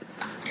God.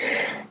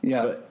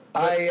 Yeah,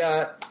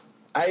 but,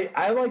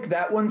 I like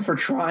that one for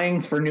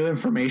trying for new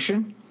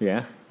information.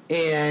 Yeah.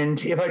 And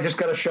if I just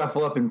got to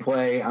shuffle up and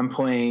play, I'm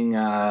playing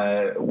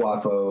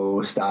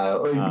Wafo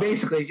style.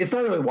 Basically, it's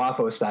not really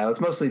Wafo style.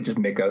 It's mostly just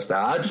Mikko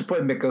style. I'll just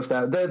play Mikko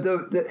style.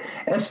 The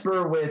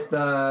Esper with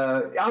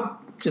I'll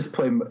just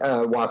play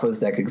Wafo's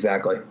deck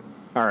exactly.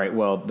 All right.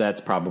 Well,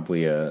 that's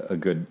probably a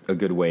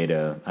good way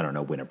to, I don't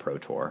know, win a Pro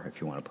Tour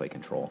if you want to play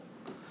Control.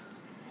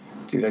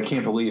 Dude, I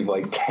can't believe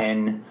like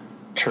 10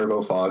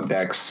 Turbo Fog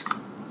decks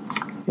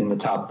in the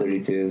top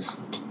 32s.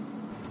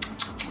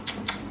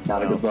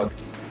 Not a good book.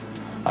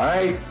 All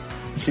right.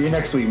 See you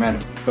next week, man.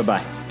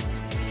 Bye-bye.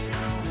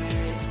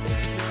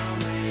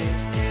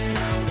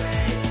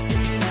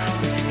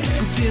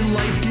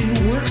 Life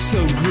didn't work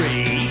so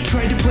great.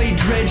 Tried to play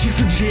Dredge, it's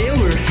a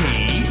jailer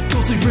hate.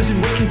 Ghostly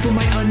prison waiting for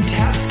my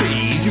untapped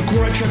phase. Your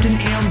core trapped in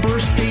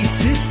amber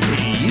stasis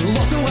state.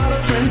 Lost a lot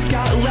of friends,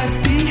 got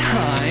left